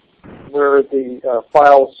where the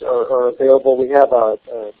files are available? We have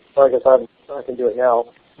I guess I can do it now.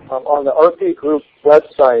 On the RP Group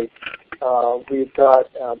website, we've got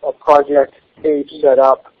a project page set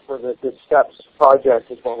up for the STEPS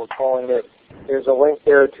project is what we're calling it. There's a link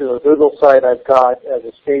there to a Google site I've got as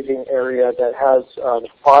a staging area that has the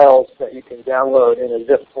files that you can download in a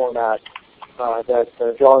zip format that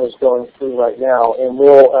John is going through right now. And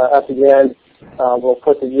we'll, at the end, we'll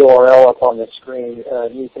put the URL up on the screen.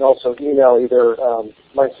 You can also email either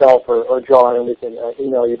myself or John, and we can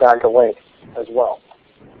email you back a link as well.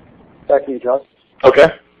 Back to you, John. Okay.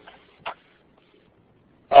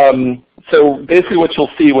 So basically what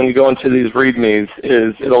you'll see when you go into these READMEs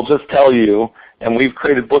is it'll just tell you, and we've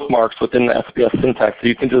created bookmarks within the SPS syntax, so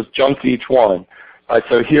you can just jump to each one. All right,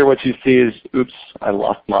 so here what you see is, oops, I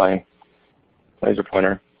lost my laser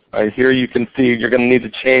pointer. All right, here you can see you're going to need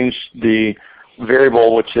to change the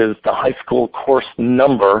variable, which is the high school course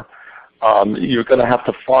number. You're going to have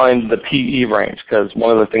to find the PE range, because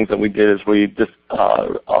one of the things that we did is we just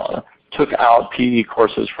took out PE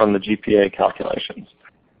courses from the GPA calculations.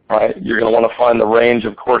 Right? You're going to want to find the range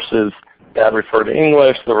of courses that refer to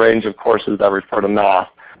English, the range of courses that refer to math.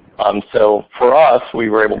 So for us, we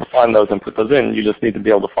were able to find those and put those in. You just need to be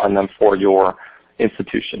able to find them for your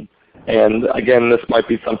institution. And again, this might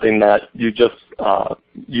be something that you just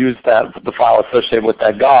use the file associated with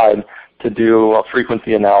that guide to do a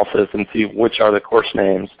frequency analysis and see which are the course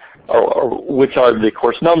names or which are the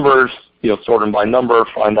course numbers, sort them by number,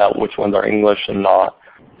 find out which ones are English and not,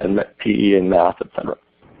 and PE and math, etc.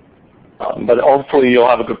 But hopefully you'll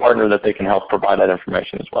have a good partner that they can help provide that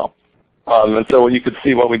information as well. And so you could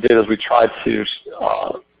see what we did is we tried to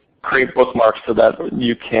create bookmarks so that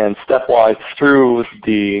you can stepwise through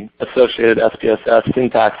the associated SPSS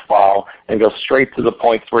syntax file and go straight to the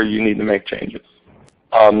points where you need to make changes.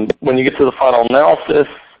 When you get to the final analysis,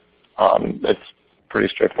 it's pretty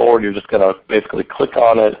straightforward. You're just going to basically click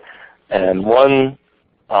on it and run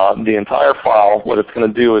the entire file. What it's going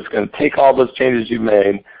to do is it's going to take all those changes you've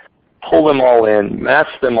made, pull them all in, match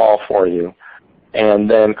them all for you, and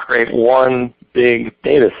then create one big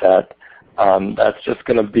data set that's just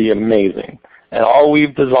going to be amazing. And all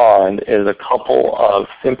we've designed is a couple of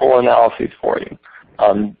simple analyses for you.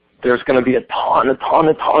 There's going to be a ton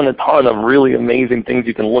of really amazing things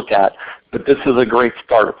you can look at, but this is a great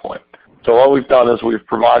starter point. So what we've done is we've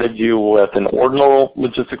provided you with an ordinal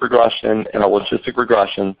logistic regression and a logistic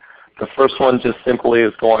regression. The first one just simply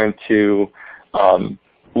is going to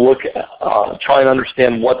try and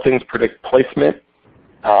understand what things predict placement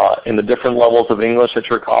in the different levels of English at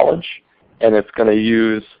your college, and it's going to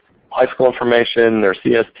use high school information, their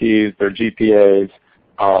CSTs, their GPAs,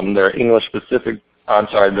 their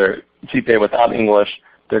their GPA without English,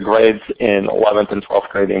 their grades in 11th and 12th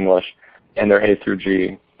grade English, and their A through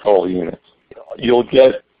G total units. You'll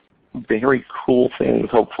get very cool things,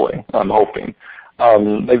 hopefully. I'm hoping.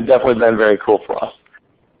 They've definitely been very cool for us.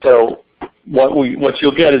 So what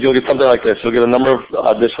you'll get is you'll get something like this. You'll get a number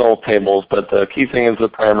of additional tables, but the key thing is the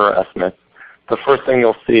parameter estimates. The first thing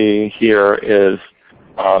you'll see here is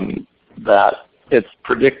that it's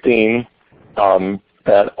predicting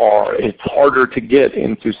it's harder to get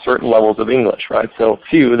into certain levels of English, right? So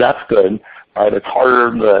few, that's good, right? It's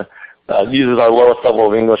harder, uses our lowest level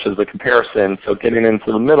of English as the comparison, so getting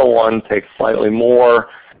into the middle one takes slightly more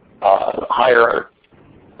higher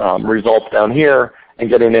results down here, and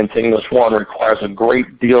getting into English 1 requires a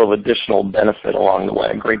great deal of additional benefit along the way,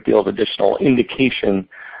 a great deal of additional indication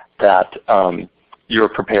that you're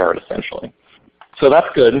prepared, essentially. So that's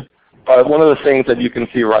good. But one of the things that you can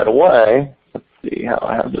see right away, let's see how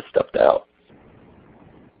I have this stepped out.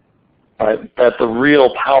 All right, that the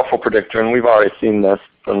real powerful predictor, and we've already seen this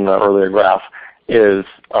from the earlier graph, is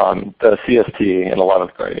the CST in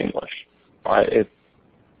 11th grade English. All right, it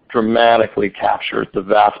dramatically captures the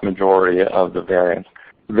vast majority of the variance.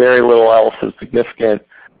 Very little else is significant.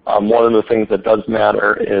 One of the things that does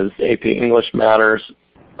matter is AP English matters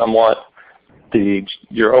somewhat.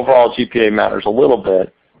 Your overall GPA matters a little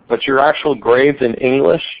bit, but your actual grades in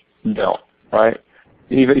English don't, right?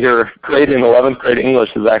 Even your grade in 11th grade English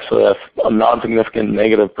is actually a non-significant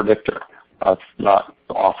negative predictor. That's not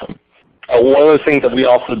awesome. One of the things that we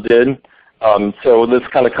also did, so this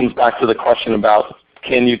kind of comes back to the question about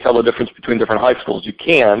can you tell the difference between different high schools? You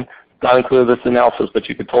can, not include this analysis, but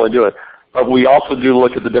you could totally do it. But we also do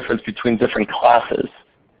look at the difference between different classes.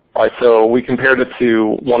 All right, so we compared it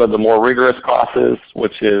to one of the more rigorous classes,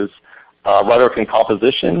 which is rhetoric and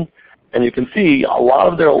composition. And you can see a lot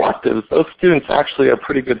of their electives, those students actually are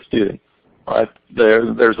pretty good students. Right?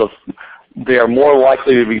 They are more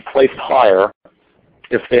likely to be placed higher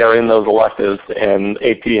if they are in those electives, and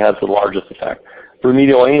AP has the largest effect.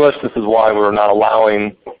 Remedial English, this is why we're not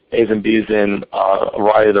allowing A's and B's in a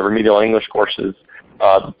variety of the remedial English courses.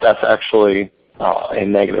 That's actually a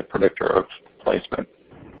negative predictor of placement.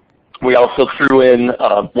 We also threw in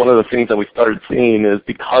one of the things that we started seeing is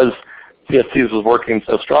because CSTs was working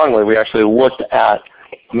so strongly, we actually looked at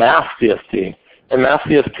math CST. And math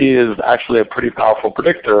CST is actually a pretty powerful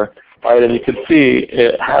predictor, right? And you can see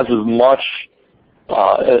it has as much,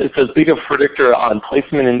 it's as big a predictor on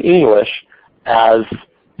placement in English as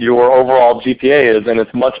your overall GPA is, and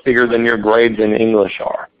it's much bigger than your grades in English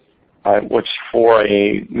are, right? Which for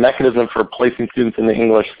a mechanism for placing students in the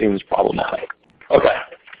English seems problematic. Okay,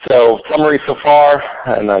 so summary so far,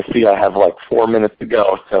 and I see I have like 4 minutes to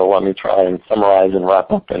go, so let me try and summarize and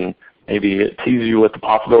wrap up and maybe tease you with the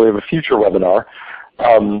possibility of a future webinar.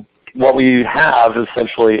 What we have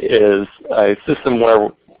essentially is a system where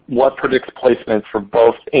what predicts placement for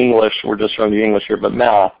both English, we're just showing you English here, but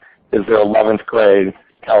math, is their 11th grade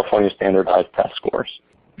California standardized test scores.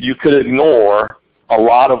 You could ignore a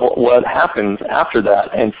lot of what happens after that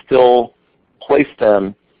and still place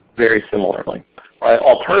them very similarly. Right?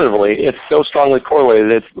 Alternatively, it's so strongly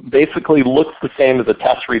correlated, it basically looks the same as a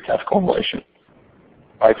test-retest correlation.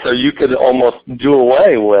 Right? So you could almost do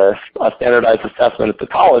away with a standardized assessment at the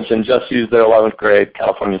college and just use their 11th grade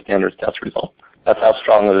California standards test result. That's how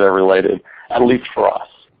strongly they're related, at least for us.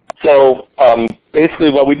 So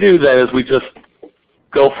basically what we do then is we just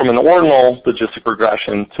go from an ordinal logistic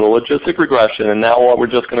regression to a logistic regression, and now what we're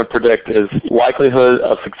just going to predict is likelihood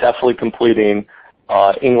of successfully completing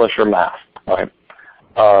English or math. Right?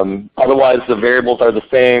 Otherwise, the variables are the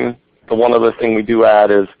same. The one other thing we do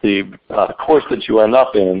add is the course that you end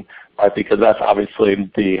up in, right? Because that's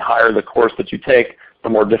obviously the higher the course that you take, the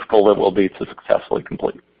more difficult it will be to successfully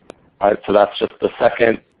complete. Right? So that's just the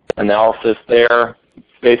second analysis there.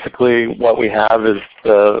 Basically, what we have is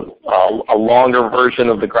a longer version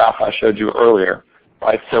of the graph I showed you earlier.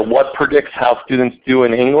 Right? So what predicts how students do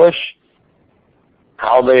in English,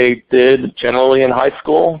 how they did generally in high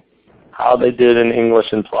school, how they did in English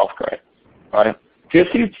in 12th grade. Right?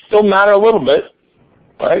 GSTs still matter a little bit,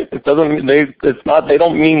 right? It doesn't. They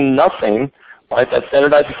don't mean nothing, right? That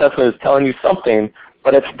standardized assessment is telling you something,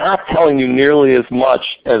 but it's not telling you nearly as much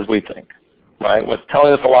as we think, right? What's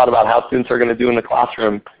telling us a lot about how students are going to do in the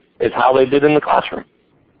classroom is how they did in the classroom.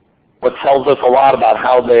 What tells us a lot about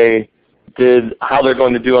how they're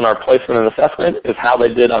going to do in our placement and assessment is how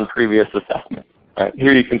they did on previous assessment. Right?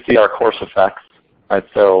 Here you can see our course effects, right?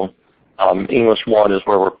 So English 1 is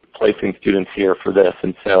where we're placing students here for this,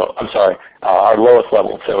 and so, I'm sorry, our lowest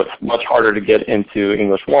level. So it's much harder to get into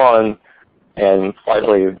English 1 and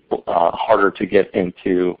slightly harder to get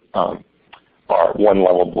into our one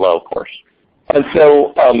level below course. And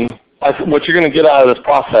so what you're going to get out of this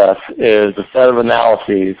process is a set of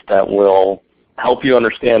analyses that will help you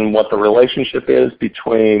understand what the relationship is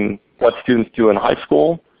between what students do in high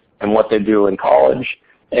school and what they do in college,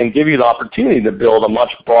 and give you the opportunity to build a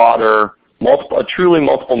much broader, a truly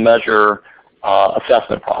multiple measure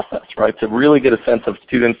assessment process, right? To really get a sense of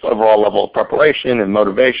students' overall level of preparation and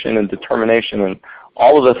motivation and determination and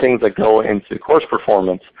all of the things that go into course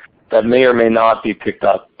performance that may or may not be picked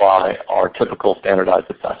up by our typical standardized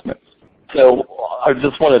assessments. So I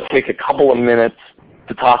just want to take a couple of minutes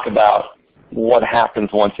to talk about what happens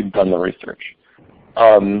once you've done the research.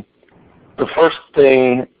 The first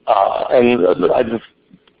thing, and I just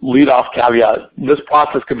lead off caveat, this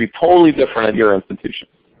process could be totally different at your institution,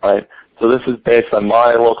 right? So this is based on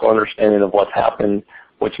my local understanding of what's happened,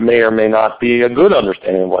 which may or may not be a good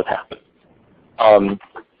understanding of what happened.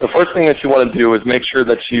 The first thing that you want to do is make sure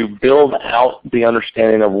that you build out the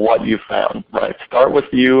understanding of what you found, right? Start with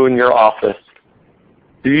you and your office.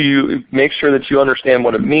 Make sure that you understand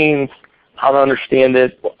what it means, how to understand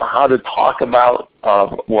it, how to talk about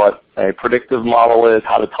what a predictive model is,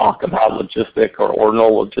 how to talk about logistic or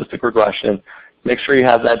ordinal logistic regression. Make sure you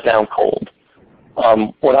have that down cold.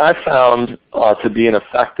 What I found to be an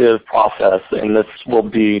effective process, and this will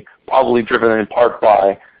be probably driven in part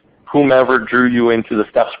by whomever drew you into the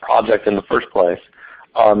STEPS project in the first place,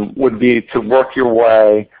 would be to work your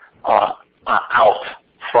way out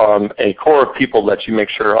from a core of people that you make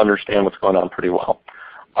sure understand what's going on pretty well.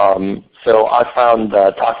 So I found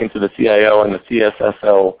that talking to the CIO and the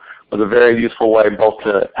CSSO was a very useful way both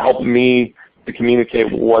to help me to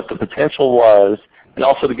communicate what the potential was and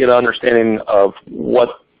also to get an understanding of what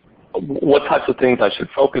types of things I should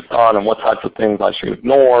focus on and what types of things I should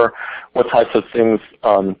ignore, what types of things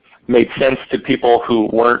made sense to people who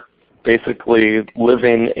weren't basically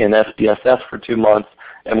living in SPSS for 2 months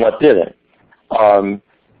and what didn't.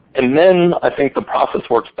 And then I think the process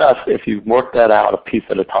works best if you work that out a piece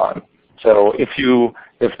at a time. So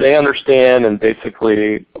if they understand and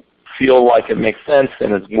basically feel like it makes sense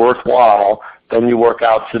and it's worthwhile, then you work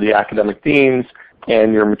out to the academic deans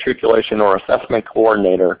and your matriculation or assessment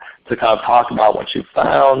coordinator to kind of talk about what you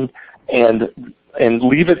found and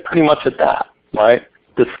leave it pretty much at that, right?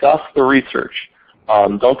 Discuss the research.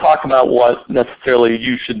 Don't talk about what necessarily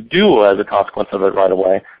you should do as a consequence of it right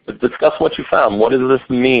away, but discuss what you found. What does this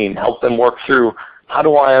mean? Help them work through, how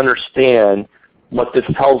do I understand what this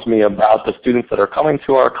tells me about the students that are coming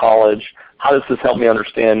to our college? How does this help me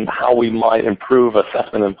understand how we might improve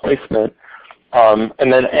assessment and placement?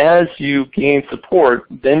 And then as you gain support,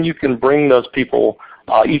 then you can bring those people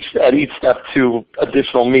at each step to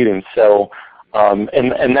additional meetings. So,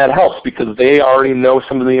 and that helps because they already know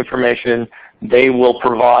some of the information. They will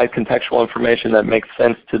provide contextual information that makes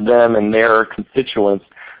sense to them and their constituents.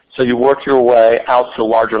 So you work your way out to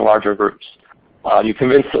larger and larger groups. You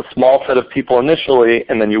convince a small set of people initially,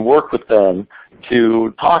 and then you work with them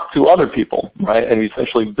to talk to other people, right? And you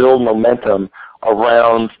essentially build momentum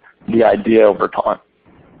around the idea over time.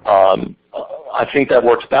 I think that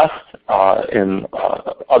works best. In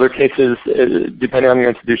other cases, depending on your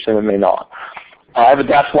institution, it may not. I have a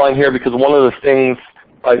dash line here because one of the things,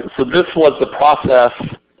 so this was the process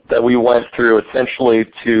that we went through essentially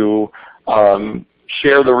to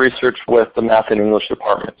share the research with the math and English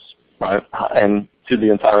departments, right, and to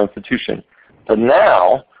the entire institution. But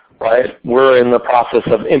now, right, we're in the process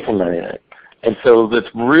of implementing it. And so it's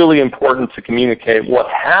really important to communicate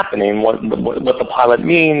what's happening, what the pilot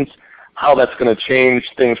means, how that's going to change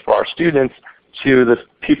things for our students, to the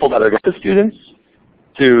people that are the students,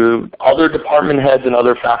 to other department heads and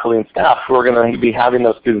other faculty and staff who are going to be having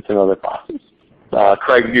those students in other classes.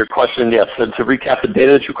 Craig, your question, yes. So to recap, the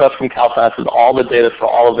data that you request from CalFAS is all the data for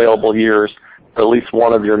all available years for at least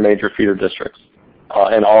one of your major feeder districts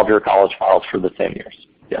and all of your college files for the same years.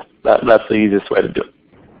 Yes, that's the easiest way to do it.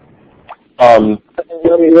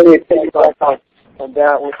 Let me piggyback on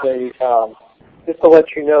that with just to let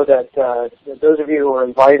you know that those of you who are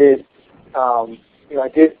invited, I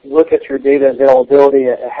did look at your data availability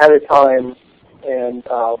ahead of time and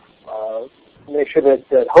make sure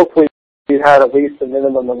that hopefully you had at least a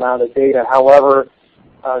minimum amount of data. However,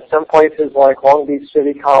 some places like Long Beach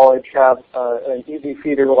City College have an easy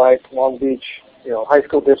feeder like Long Beach High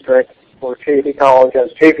School District, or Chaffey College has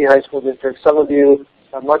Chaffey High School District. Some of you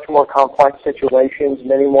have much more complex situations,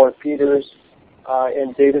 many more feeders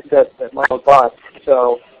and data sets that might robust.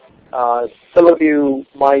 So some of you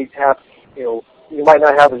might have, you might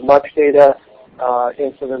not have as much data,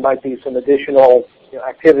 and so there might be some additional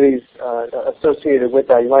activities associated with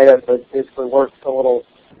that. You might have to basically work a little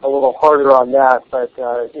harder on that. But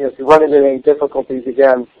if you run into any difficulties,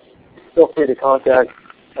 again, feel free to contact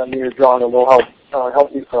me or John, and we'll help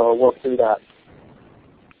you work through that.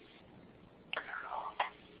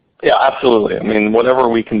 Yeah, absolutely. I mean, whatever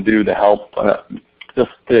we can do to help.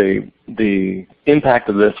 Just the impact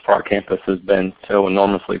of this for our campus has been so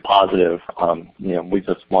enormously positive. We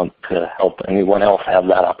just want to help anyone else have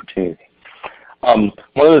that opportunity. One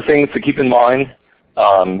of the things to keep in mind,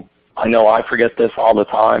 I know I forget this all the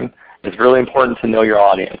time, it's really important to know your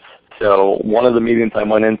audience. So one of the meetings I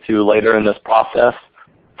went into later in this process,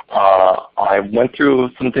 I went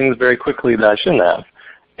through some things very quickly that I shouldn't have.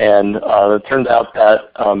 And it turned out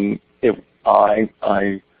that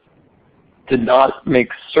I did not make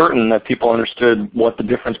certain that people understood what the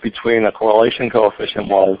difference between a correlation coefficient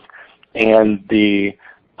was and the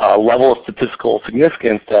level of statistical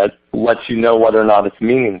significance that lets you know whether or not it's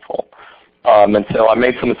meaningful. And so I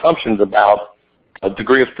made some assumptions about a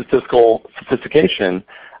degree of statistical sophistication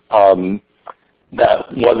that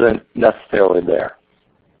wasn't necessarily there.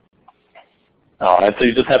 And so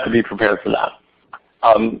you just have to be prepared for that.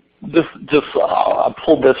 I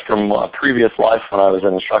pulled this from a previous life when I was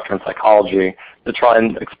an instructor in psychology to try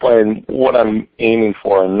and explain what I'm aiming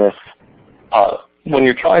for in this. When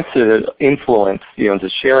you're trying to influence, to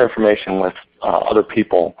share information with other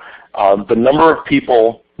people, the number of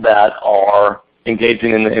people that are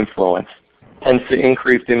engaging in the influence tends to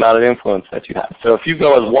increase the amount of influence that you have. So if you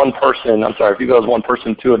go as one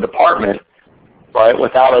person to a department, right,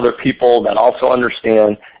 without other people that also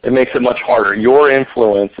understand, it makes it much harder. Your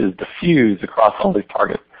influence is diffused across all these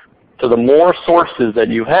targets. So the more sources that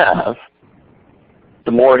you have,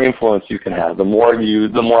 the more influence you can have, the more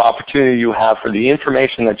opportunity you have for the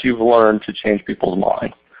information that you've learned to change people's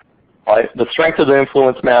minds. Right? The strength of the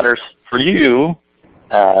influence matters for you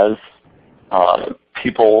as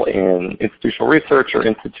people in institutional research or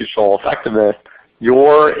institutional effectiveness.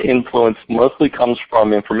 Your influence mostly comes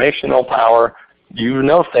from informational power. You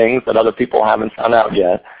know things that other people haven't found out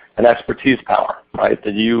yet, and expertise power, right?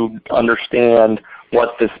 That you understand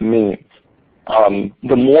what this means.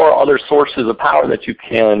 The more other sources of power that you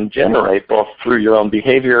can generate, both through your own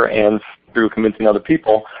behavior and through convincing other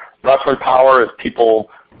people, reference power, if people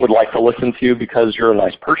would like to listen to you because you're a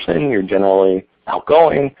nice person, you're generally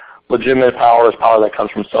outgoing. Legitimate power is power that comes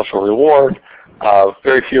from social reward.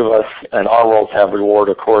 Very few of us in our roles have reward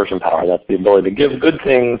or coercion power. That's the ability to give good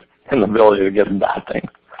things and the ability to give bad things.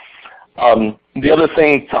 The other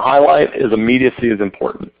thing to highlight is immediacy is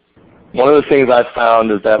important. One of the things I've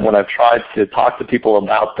found is that when I've tried to talk to people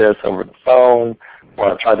about this over the phone, when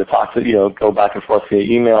I've tried to talk to, go back and forth via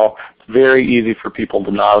email, it's very easy for people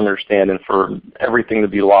to not understand and for everything to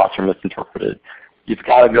be lost or misinterpreted. You've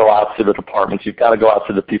got to go out to the departments. You've got to go out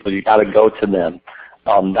to the people. You've got to go to them.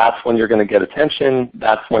 That's when you're going to get attention.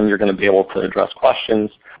 That's when you're going to be able to address questions.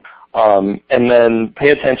 And then pay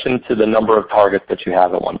attention to the number of targets that you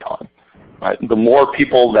have at one time. Right? The more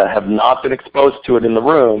people that have not been exposed to it in the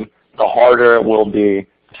room, the harder it will be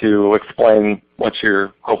to explain what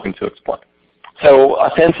you're hoping to explain. So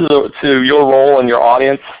attend to your role and your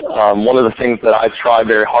audience. One of the things that I try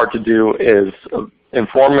very hard to do is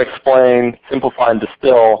inform, explain, simplify, and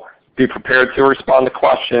distill. Be prepared to respond to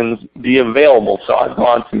questions. Be available. So I've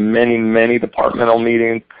gone to many, many departmental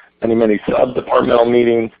meetings, many sub-departmental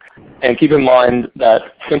meetings, and keep in mind that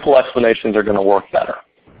simple explanations are going to work better.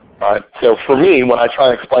 Right? So for me, when I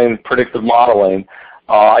try and explain predictive modeling,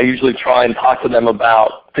 I usually try and talk to them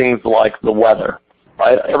about things like the weather.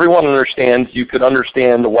 Right? Everyone understands you could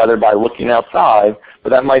understand the weather by looking outside, but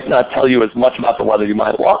that might not tell you as much about the weather you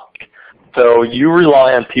might like. So you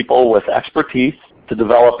rely on people with expertise to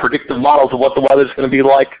develop predictive models of what the weather is going to be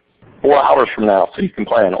like 4 hours from now so you can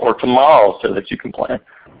plan, or tomorrow so that you can plan.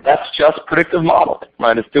 That's just predictive modeling.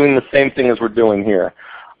 Right? It's doing the same thing as we're doing here.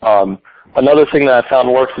 Another thing that I found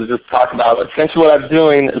works is just talk about essentially what I'm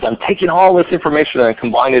doing is I'm taking all this information and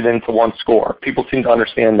combining it into one score. People seem to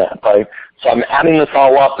understand that. Right? So I'm adding this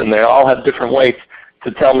all up, and they all have different weights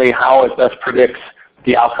to tell me how it best predicts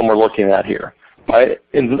the outcome we're looking at here. Right?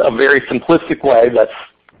 In a very simplistic way, that's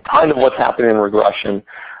kind of what's happening in regression.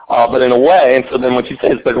 But in a way, and so then what you say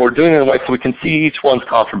is, but we're doing it in a way so we can see each one's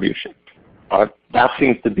contribution. That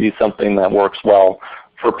seems to be something that works well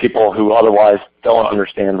for people who otherwise don't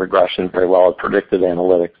understand regression very well or predictive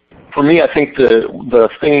analytics. For me, I think the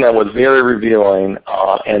thing that was very revealing,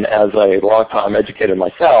 and as a long-time educator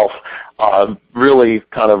myself, really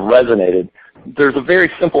kind of resonated, there's a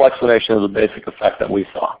very simple explanation of the basic effect that we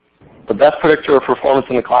saw. The best predictor of performance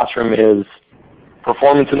in the classroom is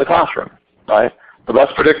performance in the classroom, right? The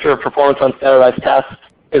best predictor of performance on standardized tests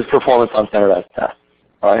is performance on standardized tests,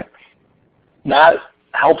 right? That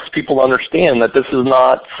helps people understand that this is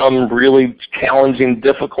not some really challenging,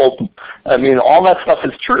 difficult, all that stuff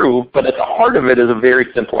is true, but at the heart of it is a very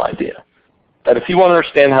simple idea. That if you want to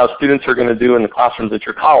understand how students are going to do in the classrooms at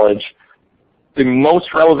your college, the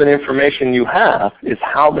most relevant information you have is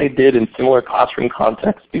how they did in similar classroom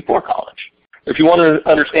contexts before college. If you want to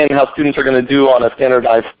understand how students are going to do on a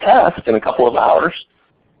standardized test in a couple of hours,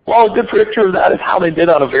 well, a good predictor of that is how they did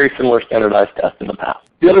on a very similar standardized test in the past.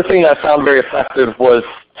 The other thing I found very effective was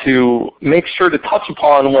to make sure to touch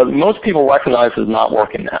upon what most people recognize is not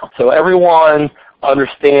working now. So everyone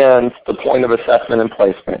understands the point of assessment and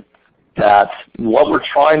placement, that what we're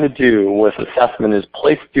trying to do with assessment is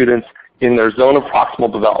place students in their zone of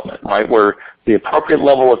proximal development, right, where the appropriate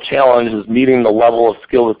level of challenge is meeting the level of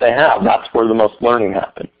skill that they have. That's where the most learning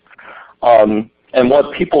happens. And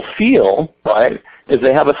what people feel, right, is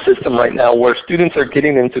they have a system right now where students are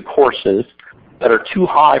getting into courses that are too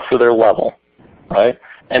high for their level, right,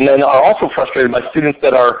 and then are also frustrated by students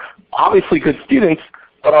that are obviously good students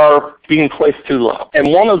but are being placed too low.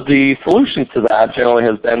 And one of the solutions to that generally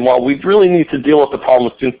has been, well, we really need to deal with the problem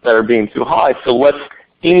with students that are being too high, so let's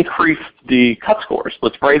increase the cut scores.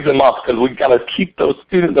 Let's raise them up because we've got to keep those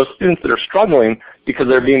students that are struggling because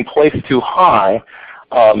they're being placed too high.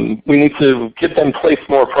 We need to get them placed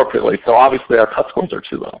more appropriately. So obviously our cut scores are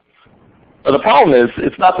too low. But the problem is,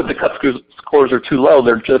 it's not that the cut scores are too low.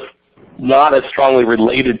 They're just not as strongly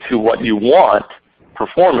related to what you want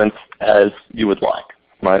performance as you would like.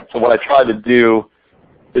 Right? So what I try to do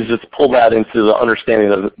is just pull that into the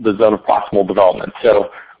understanding of the zone of proximal development. So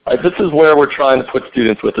this is where we're trying to put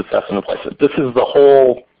students with assessment and placement. This is the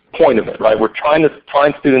whole point of it, right? We're trying to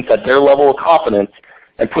find students at their level of competence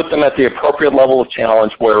and put them at the appropriate level of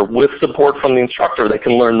challenge where, with support from the instructor, they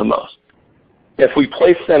can learn the most. If we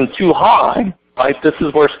place them too high, right, this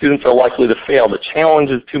is where students are likely to fail. The challenge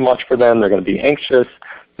is too much for them. They're going to be anxious.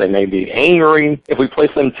 They may be angry. If we place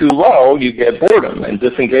them too low, you get boredom and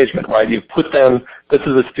disengagement, right? You put them, this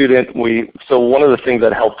is a student, so one of the things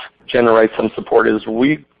that helps generate some support is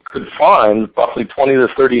we could find roughly 20 to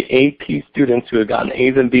 30 AP students who have gotten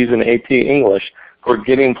A's and B's in AP English who are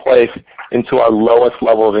getting placed into our lowest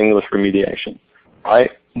level of English remediation,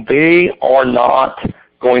 right? They are not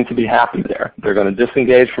going to be happy there. They're going to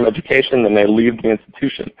disengage from education and they leave the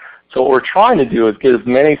institution. So what we're trying to do is get as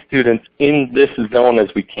many students in this zone as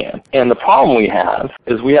we can. And the problem we have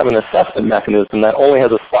is we have an assessment mechanism that only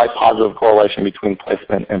has a slight positive correlation between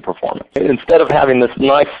placement and performance. Instead of having this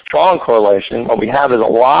nice strong correlation, what we have is a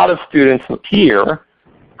lot of students here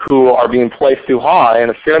who are being placed too high and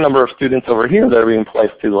a fair number of students over here that are being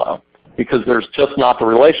placed too low, because there's just not the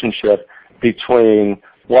relationship between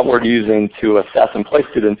what we're using to assess and place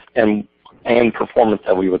students and performance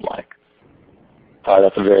that we would like. Sorry,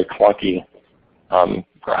 that's a very clunky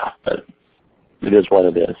graph, but it is what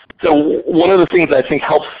it is. So one of the things I think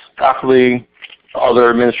helps faculty, other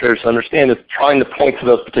administrators to understand is trying to point to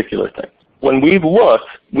those particular things. When we've looked,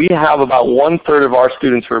 we have about 1/3 of our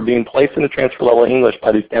students who are being placed in the transfer level English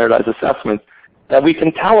by these standardized assessments that we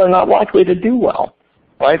can tell are not likely to do well.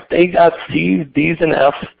 Right? They got C's, D's, and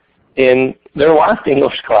F's in their last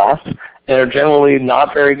English class and are generally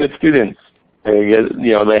not very good students. They get,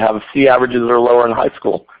 they have C averages that are lower in high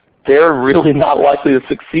school. They're really not likely to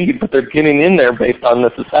succeed, but they're getting in there based on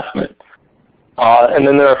this assessment. And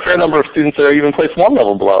then there are a fair number of students that are even placed 1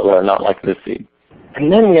 level below that are not likely to succeed.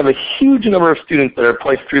 And then we have a huge number of students that are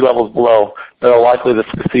placed 3 levels below that are likely to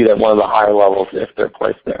succeed at one of the higher levels if they're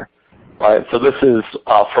placed there. Right? So this is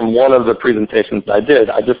from one of the presentations I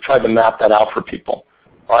did. I just tried to map that out for people.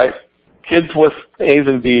 Right? Kids with A's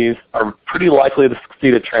and B's are pretty likely to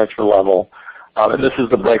succeed at transfer level. And this is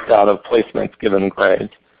the breakdown of placements given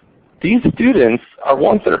grades. These students are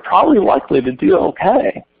ones that are probably likely to do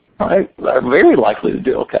okay, right? They're very likely to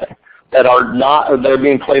do okay. That are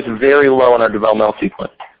being placed very low in our developmental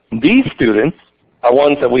sequence. These students are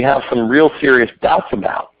ones that we have some real serious doubts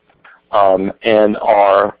about and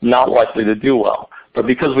are not likely to do well. But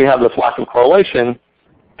because we have this lack of correlation,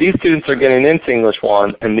 these students are getting into English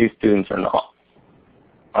 1 and these students are not.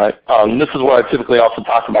 Right. This is where I typically also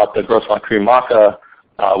talk about the Grossman-Cream-Maka,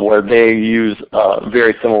 where they use a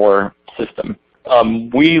very similar system.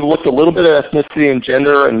 We looked a little bit at ethnicity and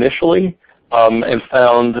gender initially and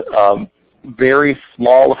found very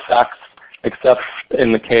small effects, except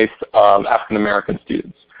in the case of African American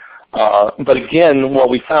students. But again, what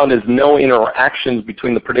we found is no interactions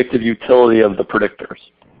between the predictive utility of the predictors.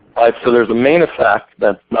 Right. So there's a main effect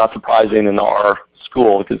that's not surprising in our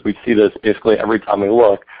school, because we see this basically every time we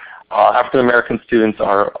look. African American students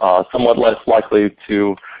are somewhat less likely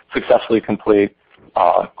to successfully complete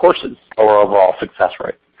courses or overall success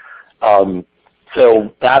rate.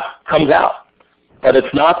 So that comes out. But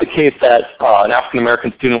it's not the case that an African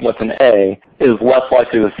American student with an A is less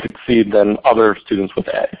likely to succeed than other students with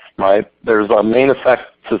A's, right? There's a main effect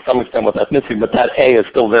to some extent with ethnicity, but that A is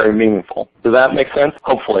still very meaningful. Does that make sense?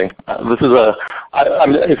 Hopefully. This is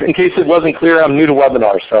in case it wasn't clear, I'm new to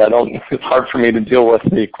webinars, so it's hard for me to deal with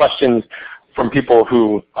the questions from people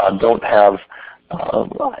who don't have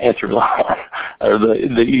answers or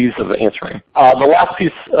the ease of answering. The last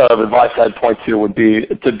piece of advice I'd point to would be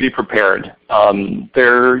to be prepared.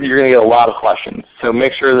 You're going to get a lot of questions, so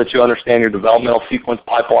make sure that you understand your developmental sequence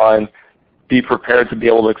pipeline. Be prepared to be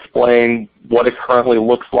able to explain what it currently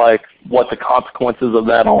looks like, what the consequences of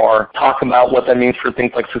that are, talk about what that means for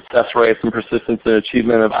things like success rates and persistence and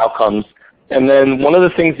achievement of outcomes. And then one of the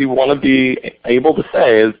things you want to be able to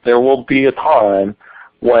say is there will be a time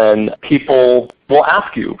when people will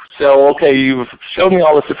ask you, so okay, you've showed me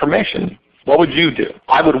all this information. What would you do?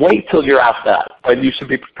 I would wait till you're asked that, but you should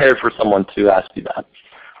be prepared for someone to ask you that.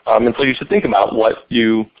 And so you should think about what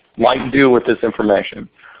you might do with this information.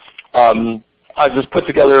 I just put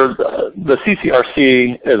together the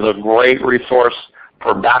CCRC is a great resource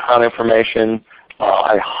for background information.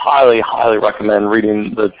 I highly, highly recommend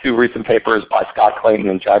reading the 2 recent papers by Scott Clayton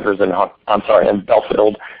and and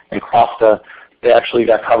Belfield and Costa. They actually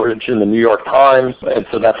got coverage in the New York Times, and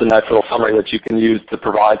so that's a nice little summary that you can use to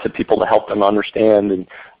provide to people to help them understand, and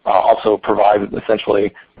also provide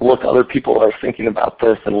essentially look, other people are thinking about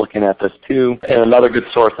this and looking at this too. And another good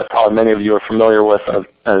source that probably many of you are familiar with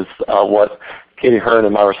is what Katie Hearn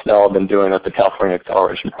and Myra Snell have been doing at the California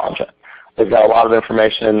Acceleration Project. They've got a lot of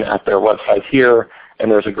information at their website here, and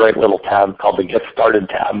there's a great little tab called the Get Started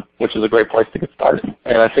tab, which is a great place to get started.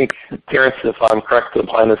 And I think, Terrence, if I'm correct, the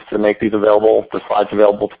plan is to make these available, the slides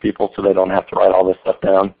available to people so they don't have to write all this stuff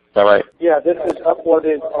down. Is that right? Yeah, this is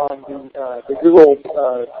uploaded on the Google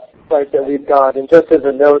site that we've got. And just as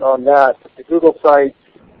a note on that, the Google site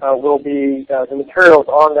will be, the materials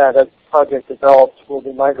on that as the project develops will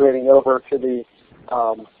be migrating over to the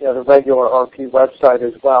regular RP website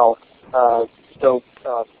as well. So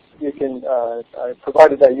you can, I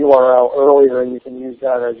provided that URL earlier, and you can use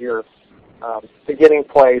that as your beginning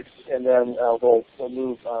place, and then we'll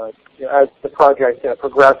move as the project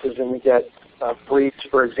progresses and we get briefs,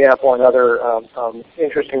 for example, on other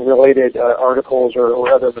interesting related articles or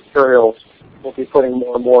other materials. We'll be putting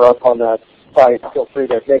more and more up on that site. Feel free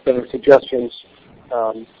to make any suggestions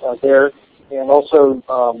there. And also,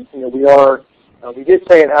 we did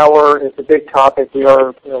say an hour. It's a big topic. We are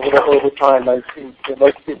a little over time. I see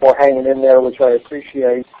most people are hanging in there, which I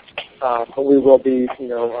appreciate. But we will be,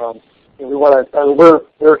 we want to.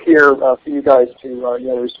 We're here for you guys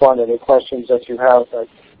to respond to any questions that you have.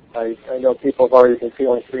 I know people have already been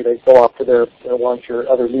feeling free to go off to their lunch or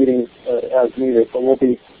other meetings as needed. But we'll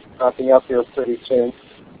be wrapping up here pretty soon.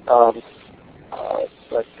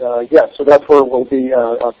 So that's where we'll be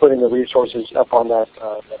putting the resources up on that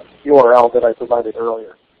URL that I provided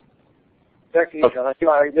earlier. Back to you, John.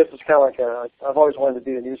 This is kind of like I've always wanted to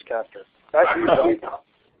be a newscaster. Back to you, John.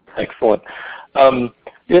 Excellent.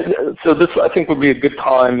 So this, I think, would be a good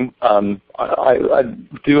time. I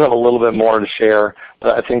do have a little bit more to share,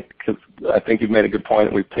 but I think you've made a good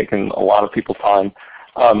point. We've taken a lot of people's time.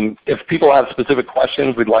 If people have specific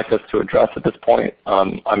questions we'd like us to address at this point,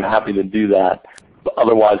 I'm happy to do that. But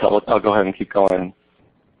otherwise, I'll go ahead and keep going.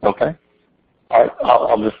 Okay? All right,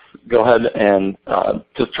 I'll just go ahead and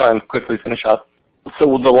just try and quickly finish up.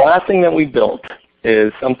 So the last thing that we built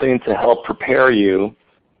is something to help prepare you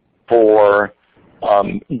for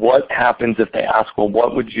what happens if they ask, well,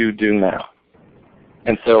 what would you do now?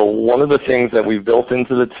 And so one of the things that we've built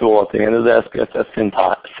into the tool at the end of the SPSS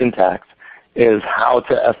syntax is how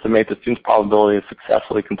to estimate the student's probability of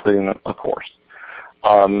successfully completing a course.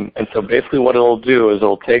 And so basically what it'll do is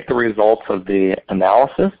it'll take the results of the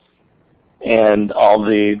analysis and all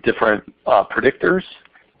the different predictors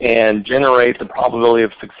and generate the probability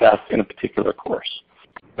of success in a particular course.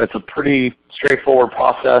 It's a pretty straightforward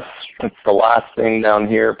process. It's the last thing down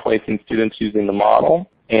here, placing students using the model.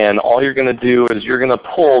 And all you're going to do is you're going to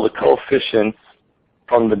pull the coefficients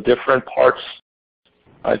from the different parts.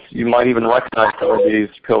 You might even recognize some of these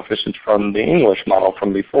coefficients from the English model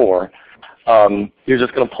from before. You're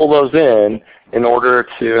just going to pull those in order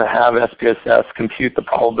to have SPSS compute the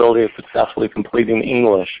probability of successfully completing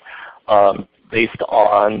English based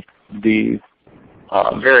on these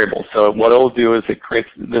variables. So what it'll do is it creates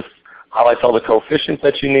this, highlights all the coefficients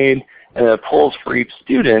that you need, and it pulls for each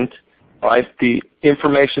student, right, the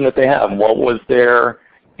information that they have. What was their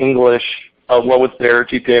English, what was their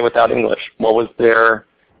GPA without English? What was their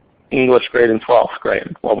English grade in 12th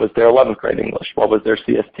grade? What was their 11th grade English? What was their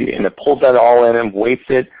CST? And it pulls that all in and weights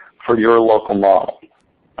it for your local model.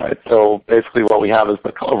 All right, so basically what we have is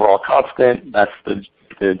the overall constant. That's the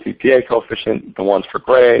GPA coefficient, the ones for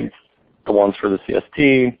grades, the ones for the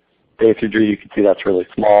CST. Day through G, you can see that's really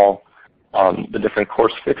small. The different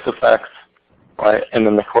course fix effects, right? And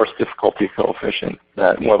then the course difficulty coefficient.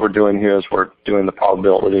 That what we're doing here is we're doing the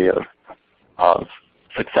probability of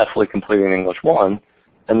successfully completing English 1.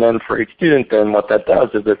 And then for each student, then what that does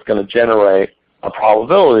is it's going to generate a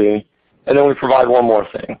probability, and then we provide one more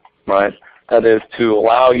thing, right? That is to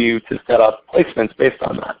allow you to set up placements based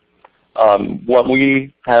on that. What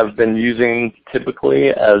we have been using typically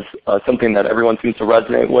as something that everyone seems to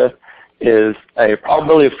resonate with is a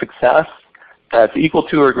probability of success that's equal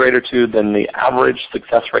to or greater to than the average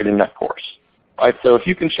success rate in that course. Right? So if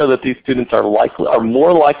you can show that these students are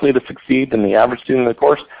more likely to succeed than the average student in the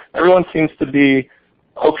course, everyone seems to be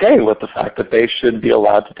okay with the fact that they should be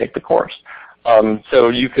allowed to take the course. So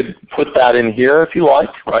you could put that in here if you like,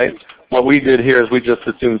 right? What we did here is we just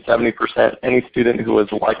assumed 70%, any student who was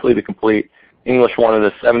likely to complete English 1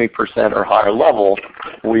 at a 70% or higher level,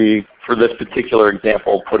 we, for this particular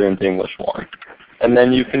example, put into English 1. And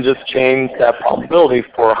then you can just change that probability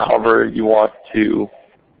for however you want to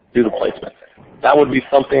do the placement. That would be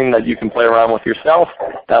something that you can play around with yourself.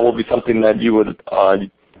 That will be something that you would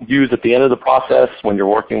use at the end of the process when you're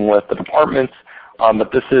working with the departments.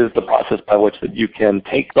 But this is the process by which that you can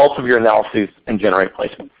take results of your analyses and generate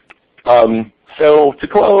placements. So to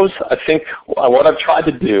close, I think what I've tried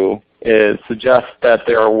to do is suggest that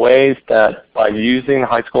there are ways that by using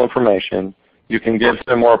high school information, you can give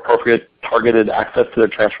them more appropriate targeted access to their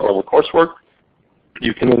transfer level coursework.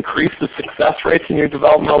 You can increase the success rates in your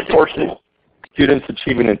developmental courses, students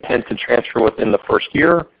achieving intent to transfer within the first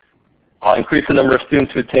year, increase the number of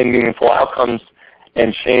students who attain meaningful outcomes,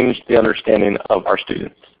 and change the understanding of our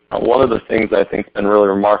students. One of the things I think has been really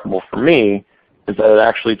remarkable for me is that it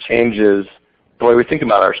actually changes the way we think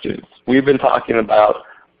about our students. We've been talking about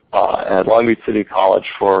at Long Beach City College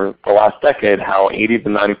for the last decade how 80 to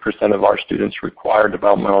 90% of our students require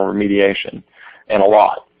developmental remediation, and a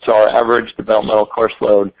lot. So our average developmental course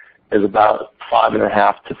load is about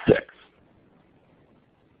 5.5 to 6.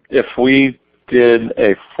 if we did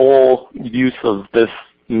a full use of this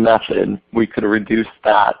method, we could reduce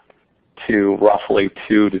that to roughly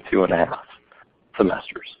 2 to 2.5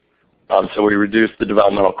 semesters. So we reduced the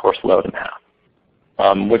developmental course load in half,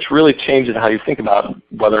 which really changes how you think about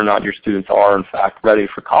whether or not your students are in fact ready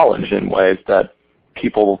for college in ways that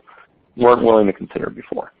people weren't willing to consider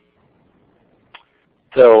before.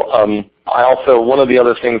 So I also, one of the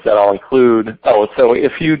other things that I'll include, so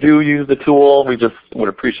if you do use the tool, we just would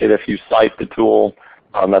appreciate if you cite the tool.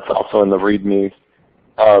 That's also in the README.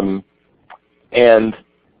 And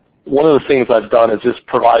one of the things I've done is just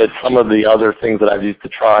provided some of the other things that I've used to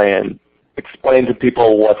try and explain to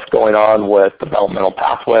people what's going on with developmental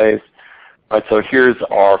pathways. Right, so here's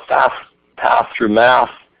our fast path through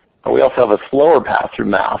math. And we also have a slower path through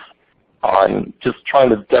math on just trying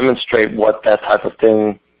to demonstrate what that type of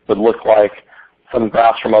thing would look like, some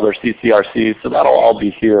graphs from other CCRCs. So that'll all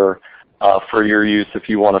be here for your use if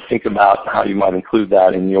you want to think about how you might include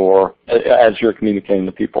that in your, as you're communicating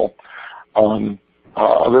to people.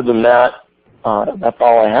 Other than that, that's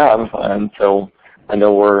all I have. And so I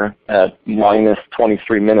know we're at minus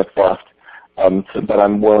 23 minutes left, but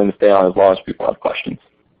I'm willing to stay on as long as people have questions.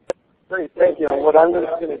 Great, thank you. What I'm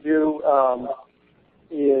just going to do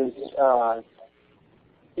is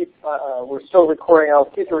we're still recording. I'll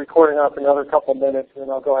keep the recording up another couple minutes, and then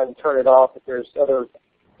I'll go ahead and turn it off if there's other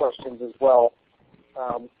questions as well.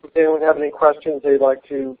 Does anyone have any questions they'd like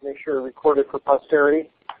to make sure are recorded for posterity?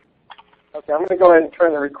 Okay, I'm going to go ahead and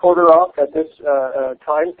turn the recorder off at this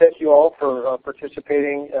time. Thank you all for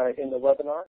participating in the webinar.